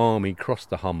enemy army crossed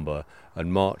the Humber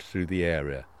and marched through the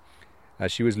area.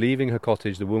 As she was leaving her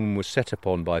cottage, the woman was set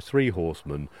upon by 3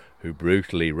 horsemen, who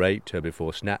brutally raped her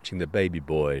before snatching the baby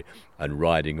boy and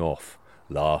riding off,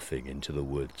 laughing into the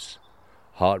woods.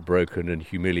 Heartbroken and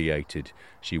humiliated,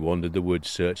 she wandered the woods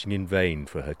searching in vain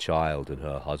for her child and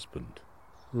her husband.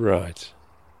 Right.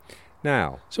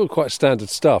 Now... It's all quite standard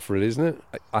stuff, really, isn't it?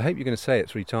 I hope you're going to say it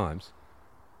 3 times.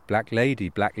 Black Lady,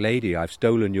 I've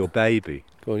stolen your baby.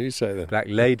 Go on, you say it then. Black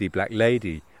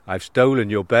Lady, I've stolen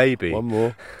your baby. One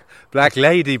more. Black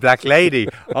Lady,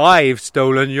 I've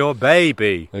stolen your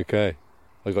baby. Okay.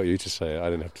 I got you to say it. I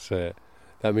didn't have to say it.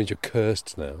 That means you're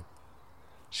cursed now.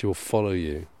 She will follow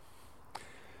you.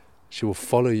 She will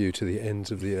follow you to the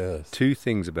ends of the earth. 2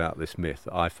 things about this myth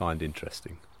that I find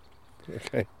interesting.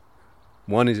 Okay.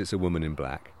 One is it's a woman in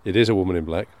black. It is a woman in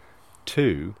black.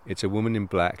 2, it's a woman in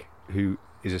black who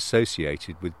is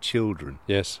associated with children.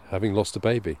 Yes, having lost a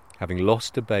baby. Having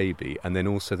lost a baby, and then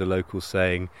also the locals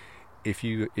saying, if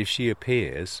she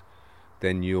appears,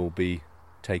 then you'll be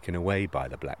taken away by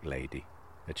the Black Lady,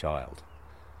 a child.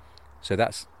 So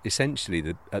that's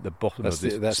essentially at the bottom of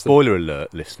this. Spoiler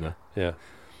alert, listener. Yeah.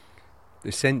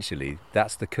 Essentially,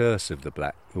 that's the curse of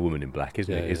the woman in black,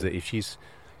 isn't it? Is that if she's...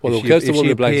 Well, if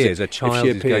she appears, a child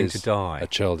is going to die. A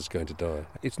child is going to die.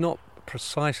 It's not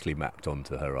precisely mapped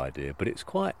onto her idea, but it's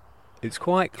quite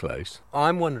close.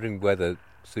 I'm wondering whether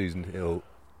Susan Hill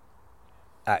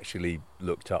actually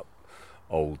looked up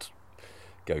old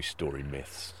ghost story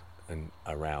myths and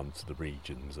around the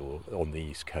regions or on the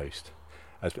East Coast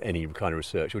as any kind of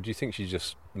research, or do you think she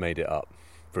just made it up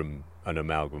from an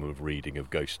amalgam of reading of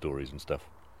ghost stories and stuff?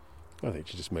 I think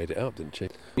she just made it up, didn't she?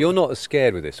 You're not as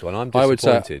scared with this one. I'm disappointed.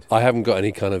 I would say I haven't got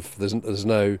any kind of... There's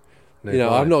no you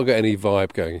know, I've not got any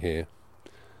vibe going here.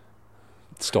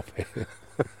 Stop it.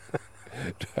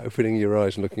 Opening your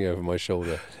eyes and looking over my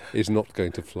shoulder is not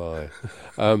going to fly.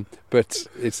 But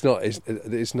it's not.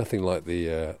 It's nothing like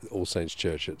the All Saints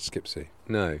Church at Skipsea.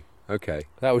 No. Okay.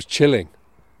 That was chilling.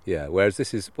 Yeah. Whereas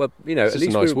this is, well, you know, it's at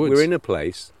least nice we're in a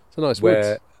place. It's a nice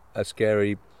where woods. A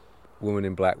scary woman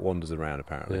in black wanders around.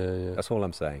 Apparently, yeah. That's all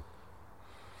I'm saying.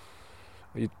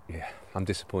 I'm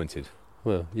disappointed.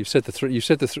 Well, you've said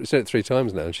said it 3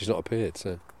 times now, and she's not appeared.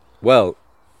 So, well,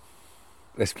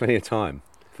 there's plenty of time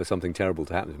for something terrible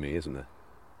to happen to me, isn't there?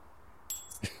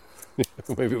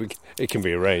 Maybe it can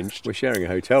be arranged. We're sharing a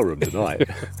hotel room tonight.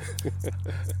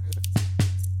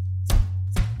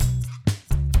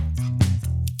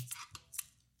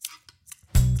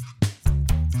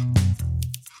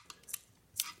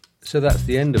 So that's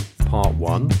the end of part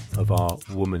 1 of our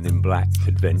Woman in Black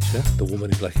adventure. The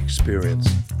Woman in Black experience.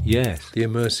 Yes. The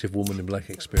immersive Woman in Black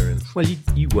experience. Well,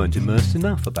 you weren't immersed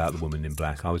enough about the Woman in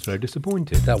Black. I was very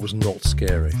disappointed. That was not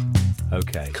scary.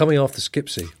 Okay. Coming after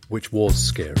Skipsy, which was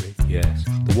scary. Yes.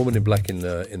 The Woman in Black in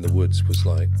the woods was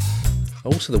like...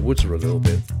 Also, the woods were a little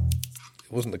bit...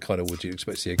 It wasn't the kind of woods you'd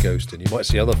expect to see a ghost in. You might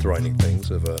see other threatening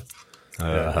things of...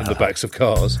 in the backs of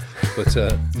cars, but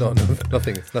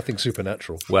nothing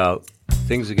supernatural. Well,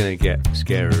 things are going to get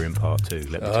scarier in part 2.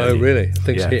 Let me tell you. Oh, really?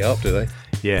 Things heat up, do they?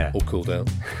 Yeah. Or cool down.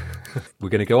 We're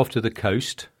going to go off to the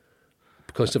coast.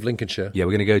 Coast of Lincolnshire. Yeah,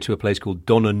 we're going to go to a place called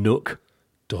Donanook.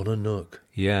 Donanook.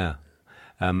 Yeah.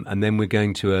 And then we're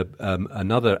going to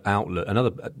another outlet,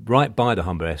 right by the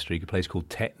Humber Estuary, a place called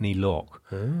Tetney Lock,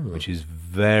 which is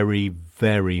very,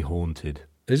 very haunted.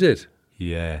 Is it?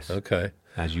 Yes. Okay.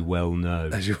 As you well know.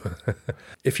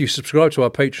 If you subscribe to our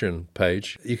Patreon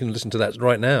page, you can listen to that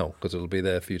right now because it'll be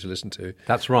there for you to listen to.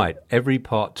 That's right. Every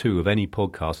part 2 of any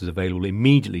podcast is available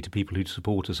immediately to people who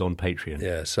support us on Patreon.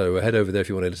 Yeah, so head over there if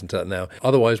you want to listen to that now.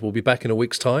 Otherwise, we'll be back in a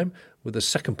week's time with the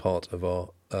second part of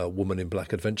our Woman in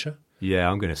Black adventure. Yeah,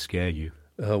 I'm going to scare you.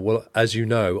 Well, as you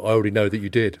know, I already know that you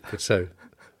did. But so,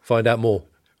 find out more.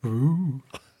 Ooh.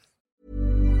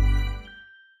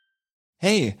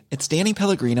 Hey, it's Danny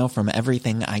Pellegrino from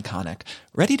Everything Iconic.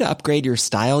 Ready to upgrade your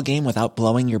style game without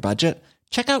blowing your budget?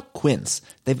 Check out Quince.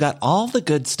 They've got all the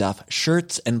good stuff,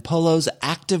 shirts and polos,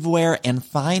 activewear, and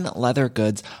fine leather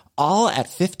goods, all at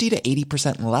 50 to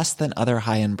 80% less than other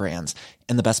high-end brands.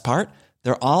 And the best part?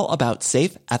 They're all about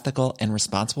safe, ethical, and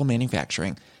responsible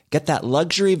manufacturing. Get that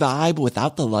luxury vibe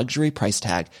without the luxury price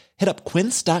tag. Hit up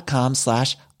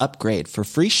quince.com/upgrade for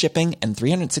free shipping and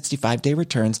 365-day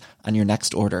returns on your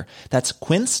next order. That's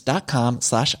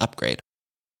quince.com/upgrade.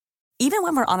 Even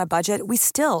when we're on a budget, we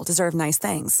still deserve nice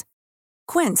things.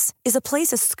 Quince is a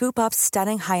place to scoop up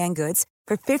stunning high-end goods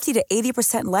for 50 to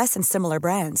 80% less than similar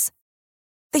brands.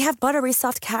 They have buttery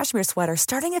soft cashmere sweaters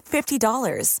starting at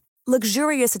 $50,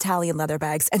 luxurious Italian leather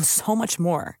bags, and so much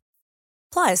more.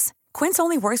 Plus, Quince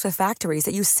only works with factories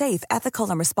that use safe, ethical,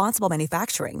 and responsible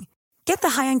manufacturing. Get the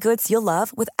high-end goods you'll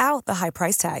love without the high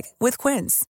price tag with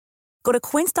Quince. Go to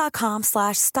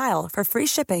quince.com/style for free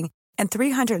shipping and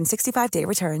 365-day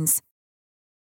returns.